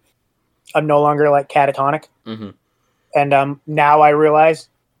around me. I'm no longer like catatonic, Mm-hmm. and now I realize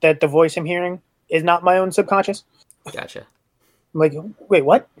that the voice I'm hearing is not my own subconscious. Gotcha. I'm like, wait,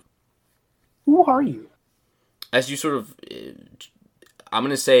 what? Who are you? As you sort of I'm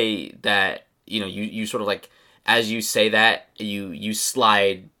gonna say that you sort of like as you say that you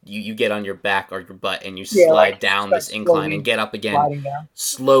slide you get on your back or your butt and you Yeah, like slide down start this incline and slowly get up again sliding down.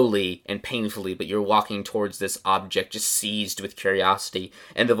 slowly and painfully, but you're walking towards this object just seized with curiosity,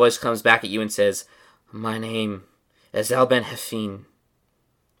 and the voice comes back at you and says, "My name is El Ben Hafin,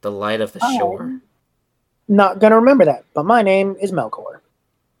 the light of the shore." I'm not gonna remember that, but my name is Melkor.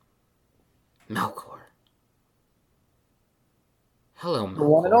 Melkor. Hello, The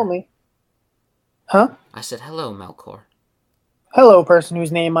one and Melkor. only. Huh? I said, "Hello, Melkor. Hello, person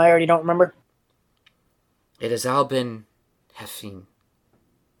whose name I already don't remember. It is Albin Hafin,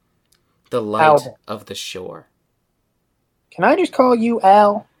 the light Albin. of the shore." Can I just call you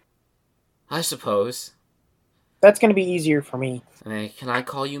Al? I suppose. That's gonna be easier for me. Can I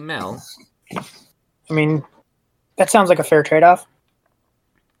call you Mel? I mean, that sounds like a fair trade-off.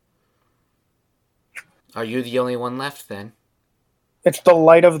 Are you the only one left then? It's the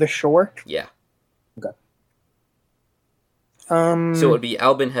light of the shore. Yeah. Okay. So it would be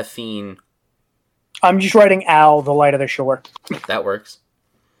Albin Hafin. I'm just writing Al, the light of the shore, That works.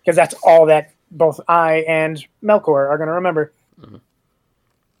 because that's all that both I and Melkor are gonna remember. Mm-hmm.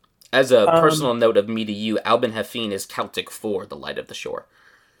 As a Um, personal note of me to you, Albin Hafin is Celtic for the light of the shore.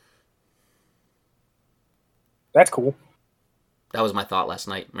 that's cool. That was my thought last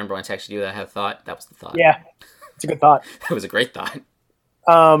night. Remember when I texted you that I had a thought? That was the thought. Yeah, it's a good thought. It was a great thought.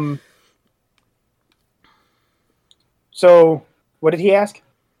 Um, so what did he ask?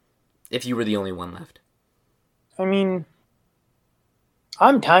 If you were the only one left. I mean,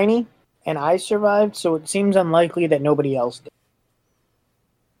 I'm tiny and I survived, so it seems unlikely that nobody else did.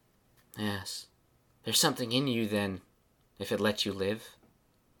 Yes. There's something in you then, if it lets you live.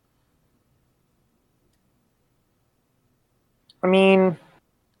 I mean,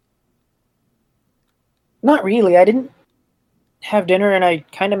 not really. I didn't have dinner and I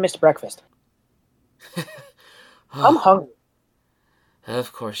kind of missed breakfast. I'm Oh, hungry.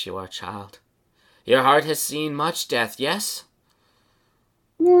 of course you are, child. Your heart has seen much death, yes?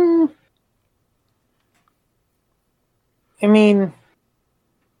 Mm, I mean,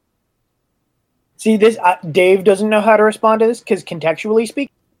 See this, Dave doesn't know how to respond to this because contextually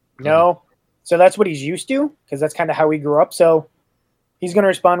speaking, Mhm. no. So that's what he's used to because that's kind of how he grew up. So he's going to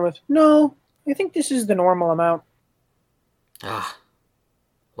respond with, "No, I think this is the normal amount." Ah,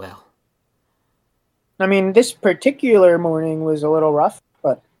 well, I mean, this particular morning was a little rough,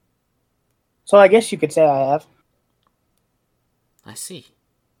 but so I guess you could say I have. I see.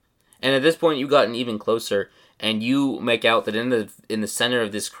 And at this point, you've gotten even closer, and you make out that in the center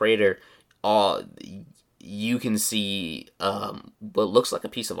of this crater, uh, you can see what looks like a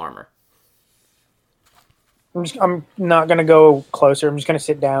piece of armor. I'm not going to go closer. I'm just going to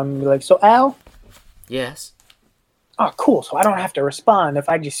sit down and be like, "So Al, Yes, oh cool. So I don't have to respond. If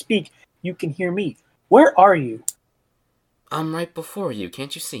I just speak, you can hear me. Where are you?" I'm right before you.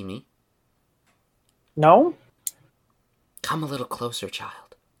 Can't you see me? No. Come a little closer,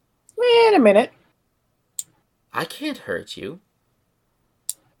 child. Wait a minute. I can't hurt you.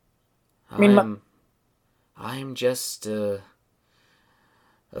 I mean, I'm just a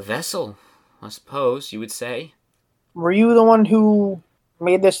vessel, I suppose you would say. were you the one who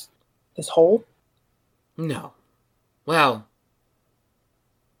made this hole? No. Well,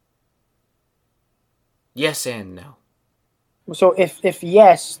 yes and no. So if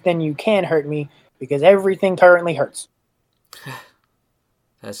yes, then you can hurt me because everything currently hurts.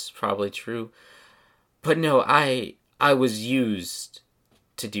 That's probably true. But no, I was used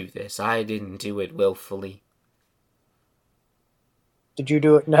to do this. I didn't do it willfully. Did you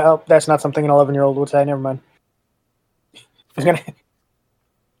do it? No, that's not something an 11-year-old would say. Never mind. I was gonna.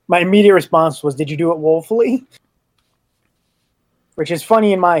 My immediate response was, "Did you do it woefully?" Which is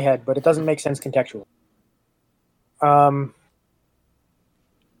funny in my head, but it doesn't make sense contextually. Um,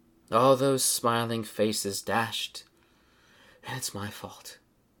 All those smiling faces dashed. And it's my fault.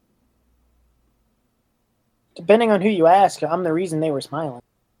 Depending on who you ask, I'm the reason they were smiling.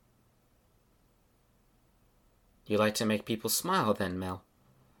 You like to make people smile then, Mel?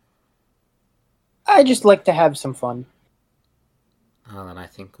 I just like to have some fun. Well, then I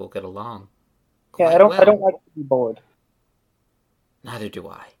think we'll get along Yeah, quite I don't well. like to be bored. Neither do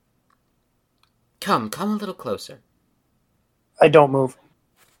I. Come a little closer. I don't move.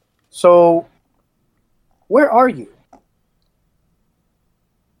 So, where are you?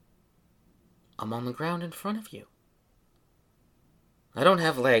 I'm on the ground in front of you. I don't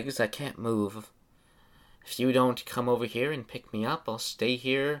have legs, I can't move. If you don't come over here and pick me up, I'll stay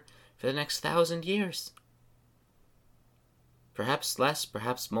here for the next 1,000 years. Perhaps less,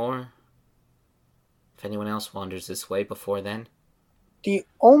 perhaps more. If anyone else wanders this way before then. The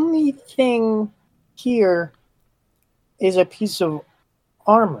only thing here is a piece of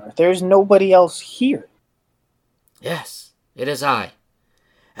armor. There's nobody else here. Yes, it is I,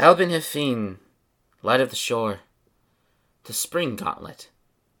 Albin Hefin, light of the shore, the spring gauntlet.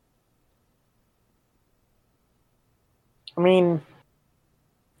 I mean,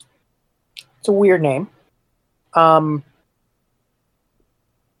 it's a weird name. Um,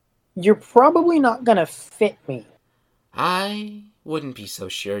 you're probably not gonna fit me. I wouldn't be so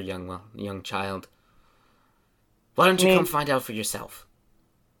sure, young child. Why don't I you come mean, find out for yourself?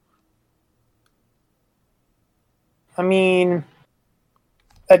 I mean,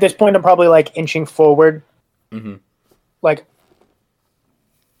 at this point, I'm probably like inching forward, Mm-hmm. like,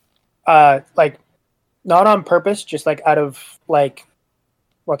 like not on purpose, just like out of like,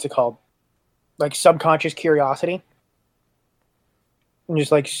 what's it called? Like subconscious curiosity. I'm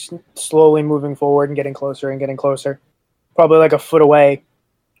just like slowly moving forward and getting closer and getting closer. Probably like a foot away.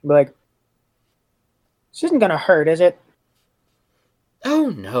 Be like, this isn't gonna hurt, is it? Oh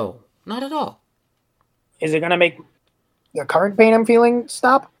no, not at all. Is it gonna make the current pain I'm feeling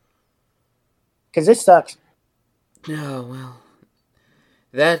stop? Because this sucks. No, well,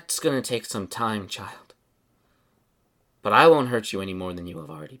 that's gonna take some time, child. But I won't hurt you any more than you have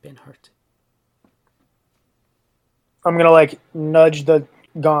already been hurt. I'm gonna like nudge the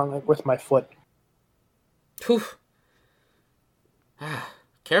gauntlet with my foot. Whew. Ah,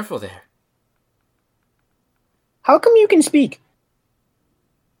 careful there. How come you can speak?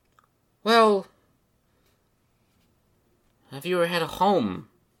 Well, have you ever had a home,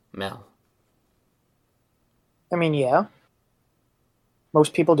 Mel? I mean, yeah,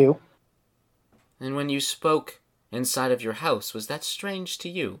 most people do. And when you spoke inside of your house, was that strange to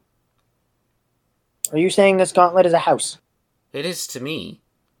you? Are you saying this gauntlet is a house? It is to me.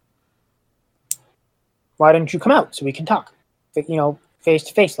 Why don't you come out so we can talk? You know, face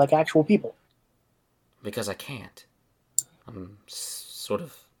to face like actual people. Because I can't. I'm sort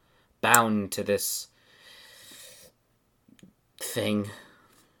of bound to this thing.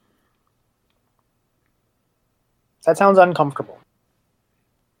 That sounds uncomfortable.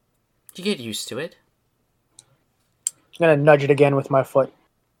 You get used to it. I'm gonna nudge it again with my foot.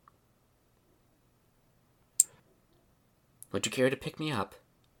 Would you care to pick me up?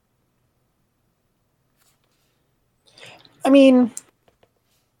 I mean,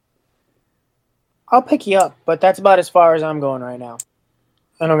 I'll pick you up, but that's about as far as I'm going right now.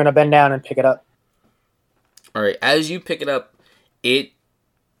 And I'm gonna bend down and pick it up. All right. As you pick it up, it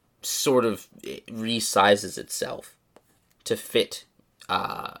sort of resizes itself to fit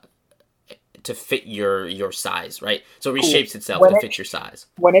your size, right? So it reshapes itself to fit your size.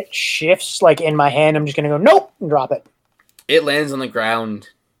 When it shifts, like in my hand, I'm just gonna go nope and drop it. It lands on the ground,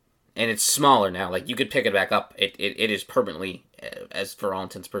 and it's smaller now. Like you could pick it back up. It is permanently, as for all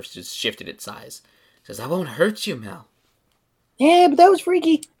intents and purposes, shifted its size. It says, "I won't hurt you, Mel." Yeah, but that was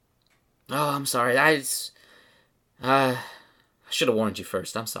freaky. Oh, I'm sorry. I should have warned you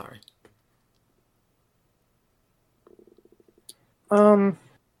first. I'm sorry.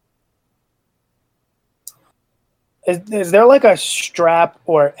 Is there like a strap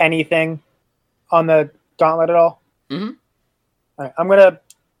or anything on the gauntlet at all? Mm-hmm. All right, I'm gonna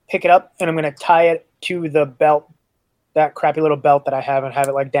pick it up and I'm gonna tie it to the belt, that crappy little belt that I have, and have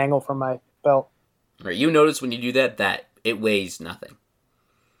it like dangle from my belt. All right. You notice when you do that it weighs nothing.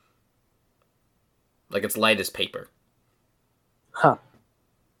 Like it's light as paper. Huh.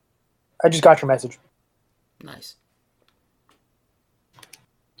 I just got your message. Nice.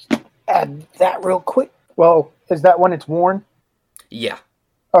 Add that real quick. Well, is that when it's worn? Yeah.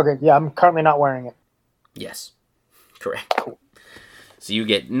 Okay, yeah, I'm currently not wearing it. Yes. Correct. So you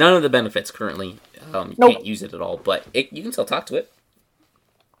get none of the benefits currently. You Nope. can't use it at all, but you can still talk to it.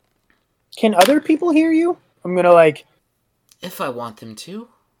 Can other people hear you? I'm gonna If I want them to.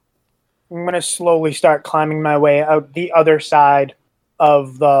 I'm gonna slowly start climbing my way out the other side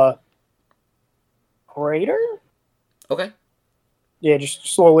of the crater. Okay. Yeah, just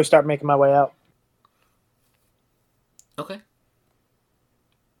slowly start making my way out. Okay.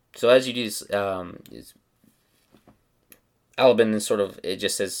 So as you do this, Albin is sort of, it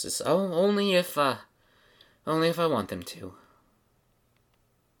just says, "Oh, only if I want them to."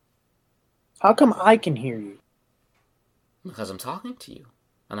 How come I can hear you? Because I'm talking to you,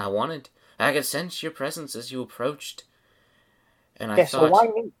 and I could sense your presence as you approached, and I Yeah, thought, so why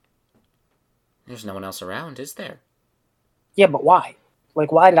me? there's no one else around, is there? Yeah, but why?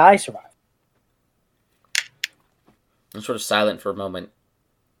 Like, why did I survive? I'm sort of silent for a moment.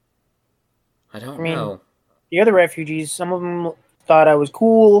 I don't know. The other refugees, some of them thought I was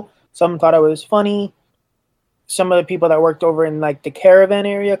cool. Some thought I was funny. Some of the people that worked over in like the caravan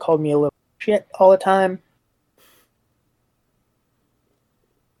area called me a little shit all the time.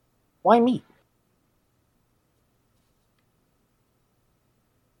 Why me?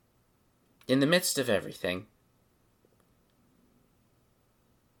 In the midst of everything,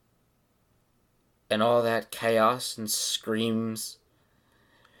 and all that chaos and screams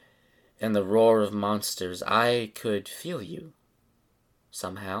and the roar of monsters, I could feel you.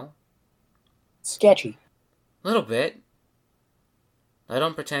 Somehow. Sketchy. A little bit. I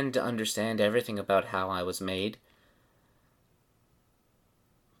don't pretend to understand everything about how I was made.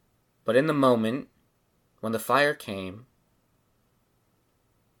 But in the moment, when the fire came,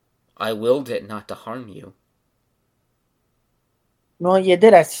 I willed it not to harm you. Well, you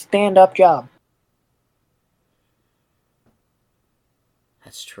did a stand-up job.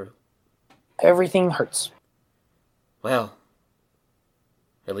 That's true. Everything hurts. Well,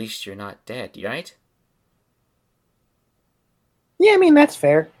 at least you're not dead, right? Yeah, I mean, that's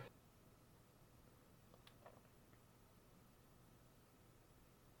fair.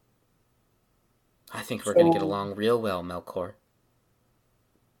 I think we're going to get along real well, Melkor.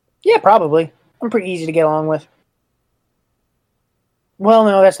 Yeah, probably. I'm pretty easy to get along with. Well,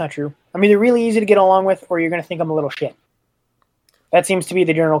 no, that's not true. I'm either really easy to get along with, or you're going to think I'm a little shit. That seems to be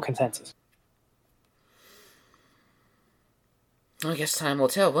the general consensus. I guess time will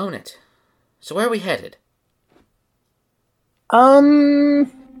tell, won't it? So where are we headed?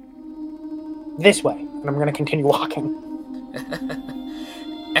 This way. And I'm going to continue walking.